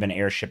hasn't already been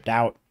airshipped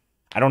out.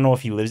 I don't know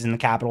if he lives in the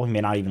capital. He may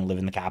not even live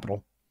in the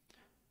capital.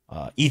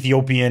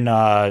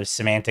 Ethiopian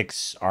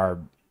semantics are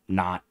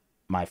not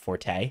my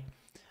forte.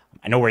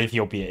 I know where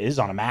Ethiopia is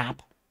on a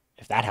map,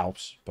 if that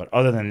helps. But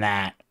other than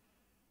that,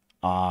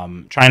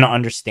 trying to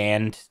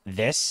understand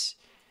this,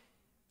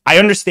 I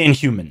understand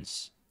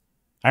humans.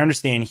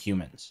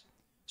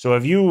 So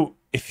if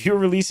you're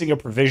releasing a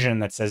provision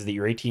that says that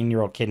your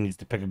 18-year-old kid needs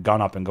to pick a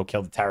gun up and go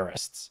kill the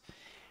terrorists,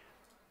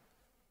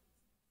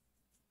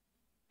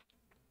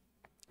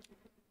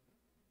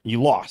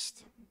 you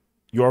lost.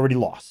 You already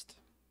lost.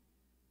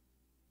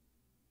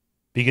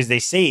 Because they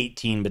say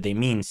 18, but they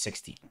mean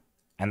 16.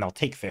 And they'll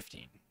take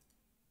 15.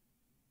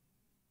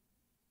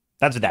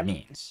 That's what that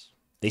means.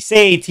 They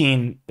say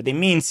 18, but they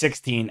mean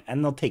 16,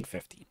 and they'll take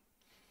 15.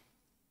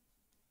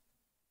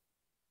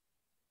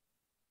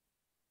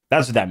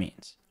 That's what that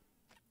means.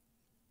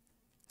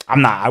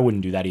 I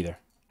wouldn't do that either.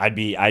 I'd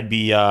be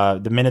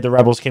the minute the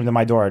rebels came to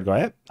my door, I'd go,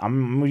 hey,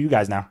 I'm with you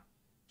guys now.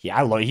 He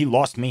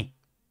lost me.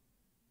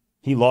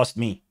 He lost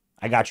me.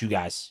 I got you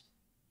guys.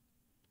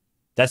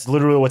 That's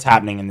literally what's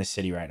happening in this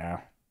city right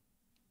now.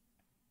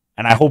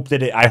 And I hope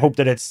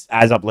that it's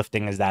as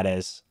uplifting as that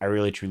is. I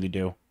really truly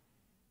do.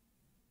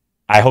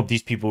 I hope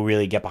these people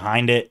really get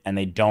behind it and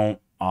they don't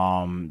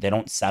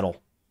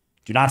settle.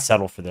 Do not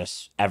settle for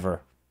this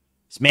ever.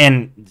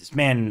 This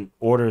man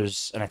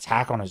orders an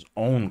attack on his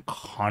own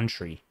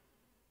country.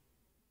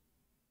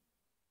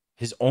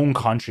 His own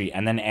country,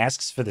 and then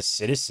asks for the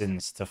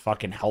citizens to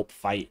fucking help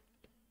fight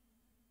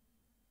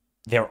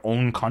their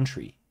own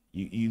country.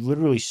 You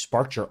literally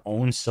sparked your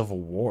own civil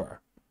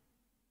war.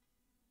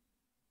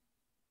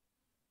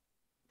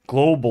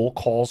 Global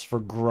calls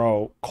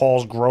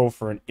grow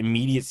for an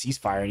immediate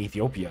ceasefire in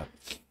Ethiopia.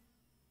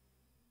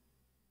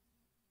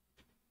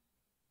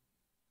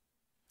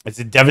 It's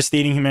a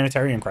devastating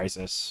humanitarian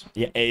crisis.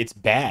 Yeah, it's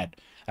bad.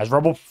 As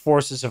rebel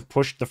forces have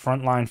pushed the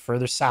front line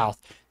further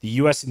south, the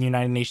U.S. and the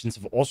United Nations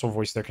have also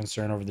voiced their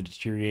concern over the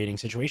deteriorating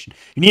situation.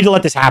 You need to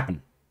let this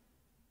happen.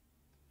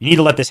 You need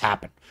to let this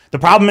happen. The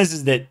problem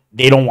is that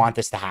they don't want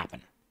this to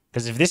happen.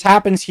 Because if this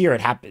happens here,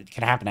 it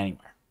can happen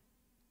anywhere.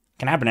 It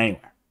can happen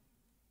anywhere.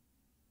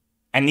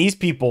 And these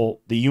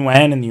people, the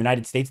UN and the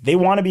United States, they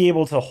want to be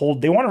able to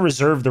they want to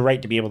reserve the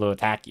right to be able to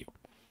attack you.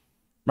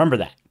 Remember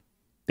that.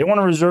 They want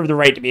to reserve the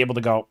right to be able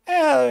to go,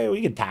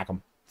 we could attack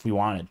them if we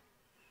wanted.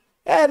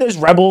 There's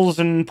rebels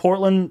in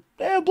Portland.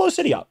 Blow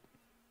city up.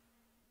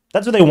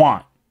 That's what they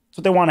want. That's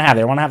what they want to have.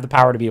 They want to have the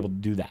power to be able to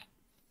do that.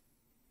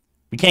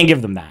 We can't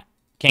give them that.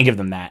 Can't give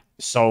them that.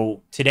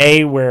 So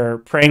today we're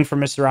praying for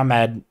Mr.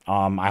 Ahmed.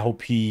 I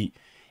hope he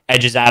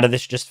edges out of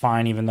this just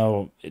fine, even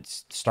though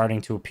it's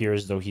starting to appear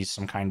as though he's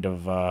some kind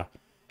of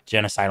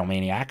genocidal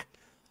maniac.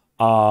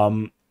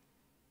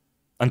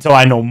 Until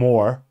I know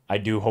more, I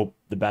do hope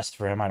the best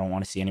for him. I don't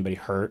want to see anybody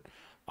hurt.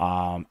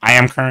 I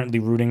am currently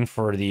rooting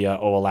for the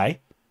OLA.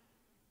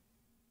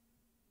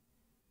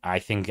 I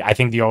think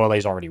the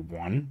OLA's already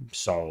won,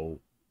 so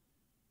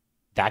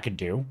that could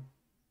do.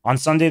 On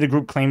Sunday, the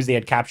group claims they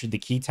had captured the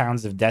key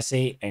towns of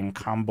Dorsey and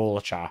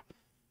Kambolcha.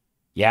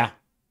 Yeah.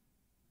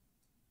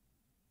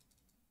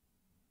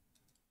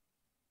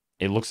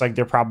 It looks like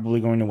they're probably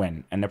going to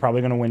win. And they're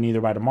probably going to win either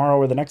by tomorrow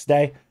or the next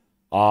day.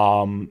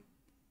 So,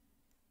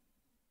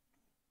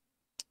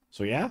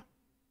 yeah.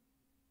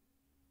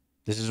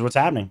 This is what's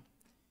happening.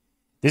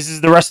 This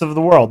is the rest of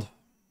the world.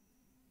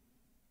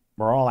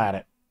 We're all at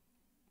it.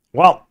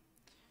 Well,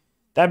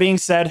 that being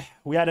said,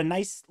 we had a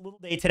nice little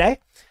day today.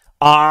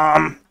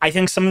 I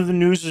think some of the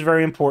news was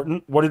very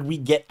important. What did we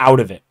get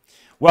out of it?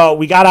 Well,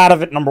 we got out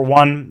of it, number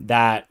one,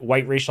 that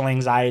white racial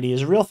anxiety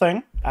is a real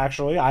thing,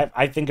 actually.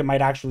 I think it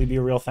might actually be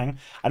a real thing.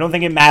 I don't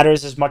think it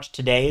matters as much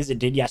today as it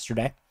did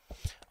yesterday.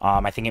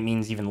 I think it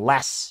means even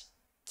less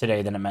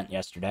today than it meant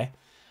yesterday.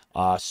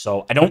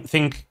 So I don't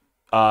think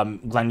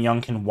Glenn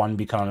Youngkin won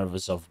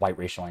because of white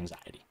racial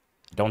anxiety.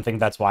 I don't think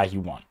that's why he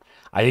won.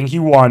 I think he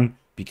won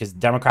because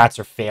Democrats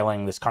are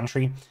failing this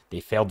country.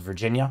 They failed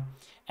Virginia,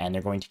 and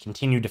they're going to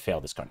continue to fail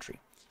this country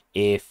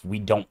if we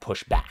don't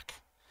push back.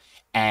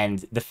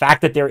 And the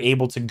fact that they're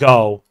able to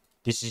go,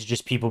 this is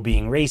just people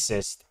being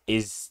racist,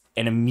 is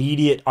an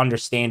immediate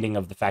understanding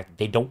of the fact that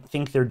they don't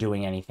think they're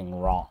doing anything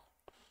wrong.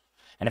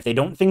 And if they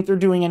don't think they're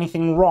doing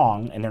anything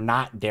wrong, and they're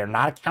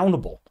not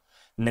accountable,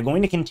 then they're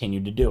going to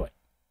continue to do it.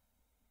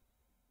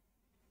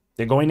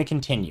 They're going to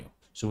continue.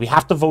 So we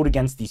have to vote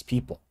against these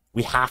people.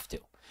 We have to.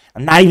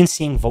 I'm not even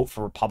saying vote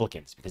for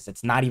Republicans, because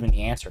that's not even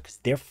the answer, because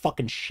they're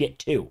fucking shit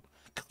too.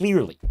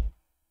 Clearly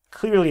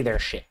they're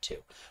shit too.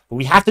 But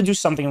we have to do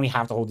something, and we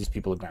have to hold these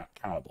people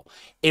accountable.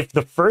 If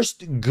the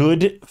first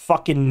good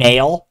fucking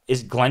nail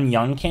is Glenn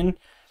Youngkin,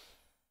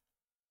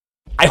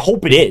 I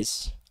hope it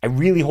is. I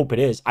really hope it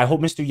is. I hope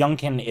Mr.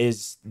 Youngkin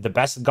is the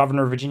best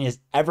governor Virginia has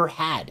ever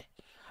had.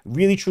 I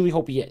really, truly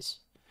hope he is.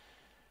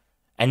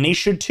 And they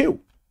should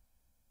too.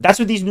 That's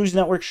what these news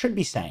networks should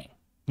be saying.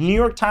 The New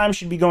York Times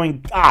should be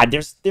going, God,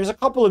 there's a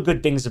couple of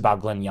good things about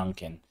Glenn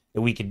Youngkin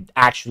that we could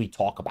actually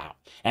talk about.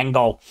 And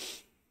go,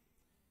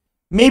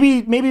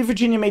 maybe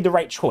Virginia made the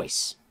right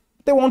choice.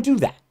 They won't do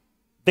that.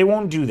 They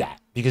won't do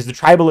that because the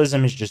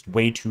tribalism is just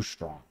way too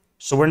strong.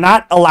 So we're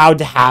not allowed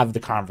to have the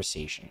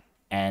conversation.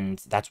 And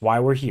that's why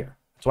we're here.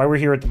 That's why we're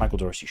here at the Michael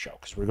Dorsey Show,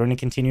 because we're going to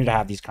continue to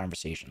have these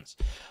conversations.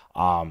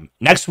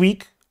 Next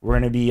week, we're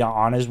going to be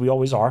on as we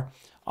always are.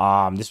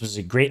 This was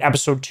a great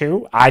episode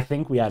 2. I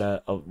think we had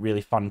a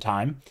really fun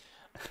time.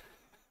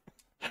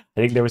 I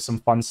think there was some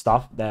fun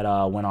stuff that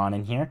went on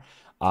in here.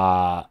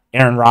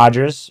 Aaron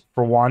Rodgers,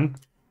 for one,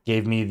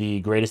 gave me the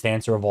greatest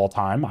answer of all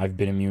time. I've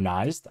been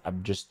immunized.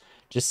 I'm just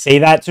say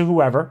that to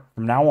whoever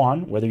from now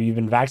on, whether you've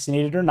been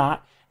vaccinated or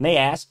not. and they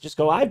ask, just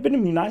go, I've been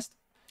immunized.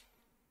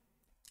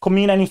 Could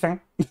mean anything.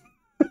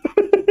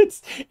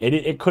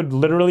 It could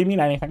literally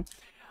mean anything.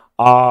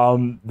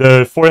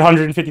 The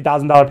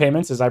 $450,000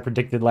 payments, as I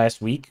predicted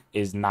last week,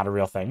 is not a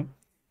real thing.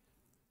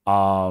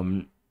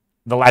 The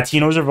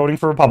Latinos are voting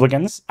for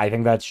Republicans. I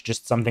think that's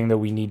just something that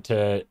we need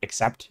to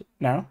accept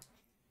now.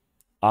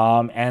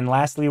 And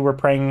lastly, we're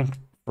praying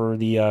for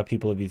the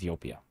people of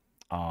Ethiopia.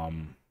 I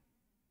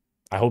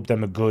hope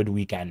them a good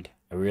weekend.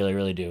 I really,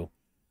 really do.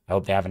 I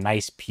hope they have a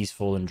nice,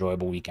 peaceful,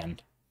 enjoyable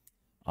weekend.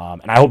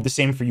 And I hope the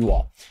same for you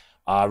all.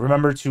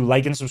 Remember to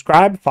like and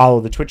subscribe. Follow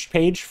the Twitch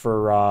page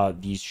for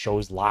these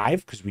shows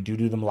live, because we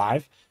do them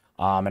live.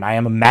 And I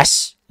am a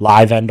mess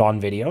live and on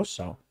video,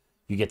 so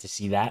you get to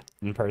see that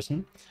in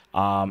person.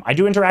 I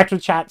do interact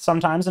with chat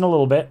sometimes in a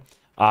little bit.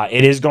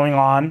 It is going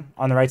on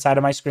the right side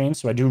of my screen,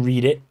 so I do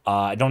read it.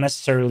 I don't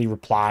necessarily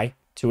reply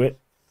to it.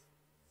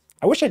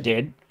 I wish I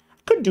did. I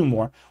could do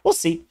more. We'll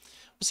see.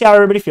 We'll see how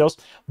everybody feels.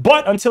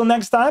 But until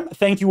next time,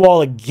 thank you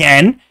all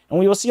again, and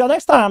we will see y'all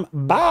next time.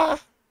 Bye.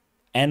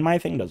 And my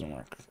thing doesn't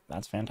work.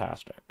 That's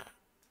fantastic.